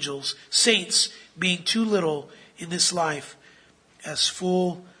be angels, saints being too little in this life, as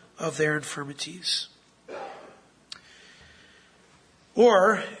full of their infirmities."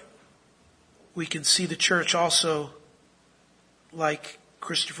 Or we can see the church also like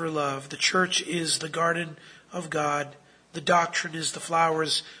Christopher Love. The church is the garden of God. The doctrine is the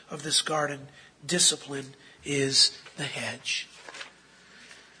flowers of this garden. Discipline is the hedge.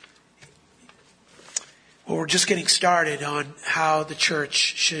 Well, we're just getting started on how the church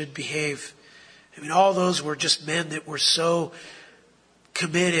should behave. I mean, all those were just men that were so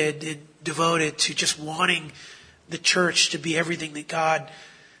committed and devoted to just wanting the church to be everything that God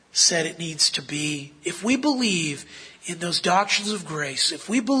said it needs to be. If we believe in those doctrines of grace, if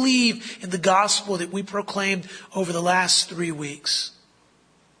we believe in the gospel that we proclaimed over the last 3 weeks,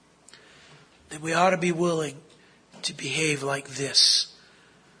 then we ought to be willing to behave like this.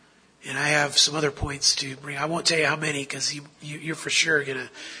 And I have some other points to bring. I won't tell you how many, because you're for sure you're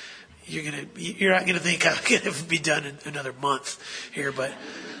not gonna think I'm gonna be done in another month here. But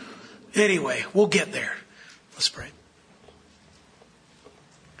anyway, we'll get there. Let's pray.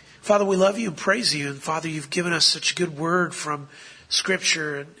 Father, we love you and praise you. And Father, you've given us such a good word from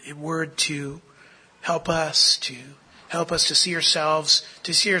Scripture and word to help us to see ourselves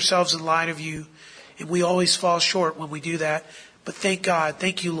in light of you. And we always fall short when we do that. But thank God,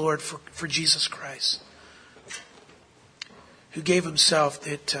 thank you, Lord, for Jesus Christ, who gave himself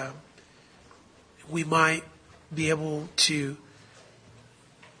that we might be able to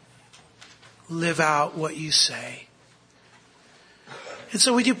live out what you say. And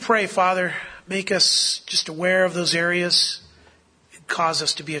so we do pray, Father, make us just aware of those areas and cause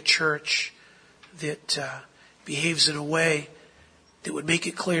us to be a church that behaves in a way that would make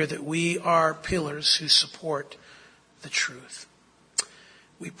it clear that we are pillars who support the truth.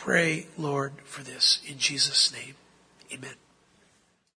 We pray, Lord, for this in Jesus' name. Amen.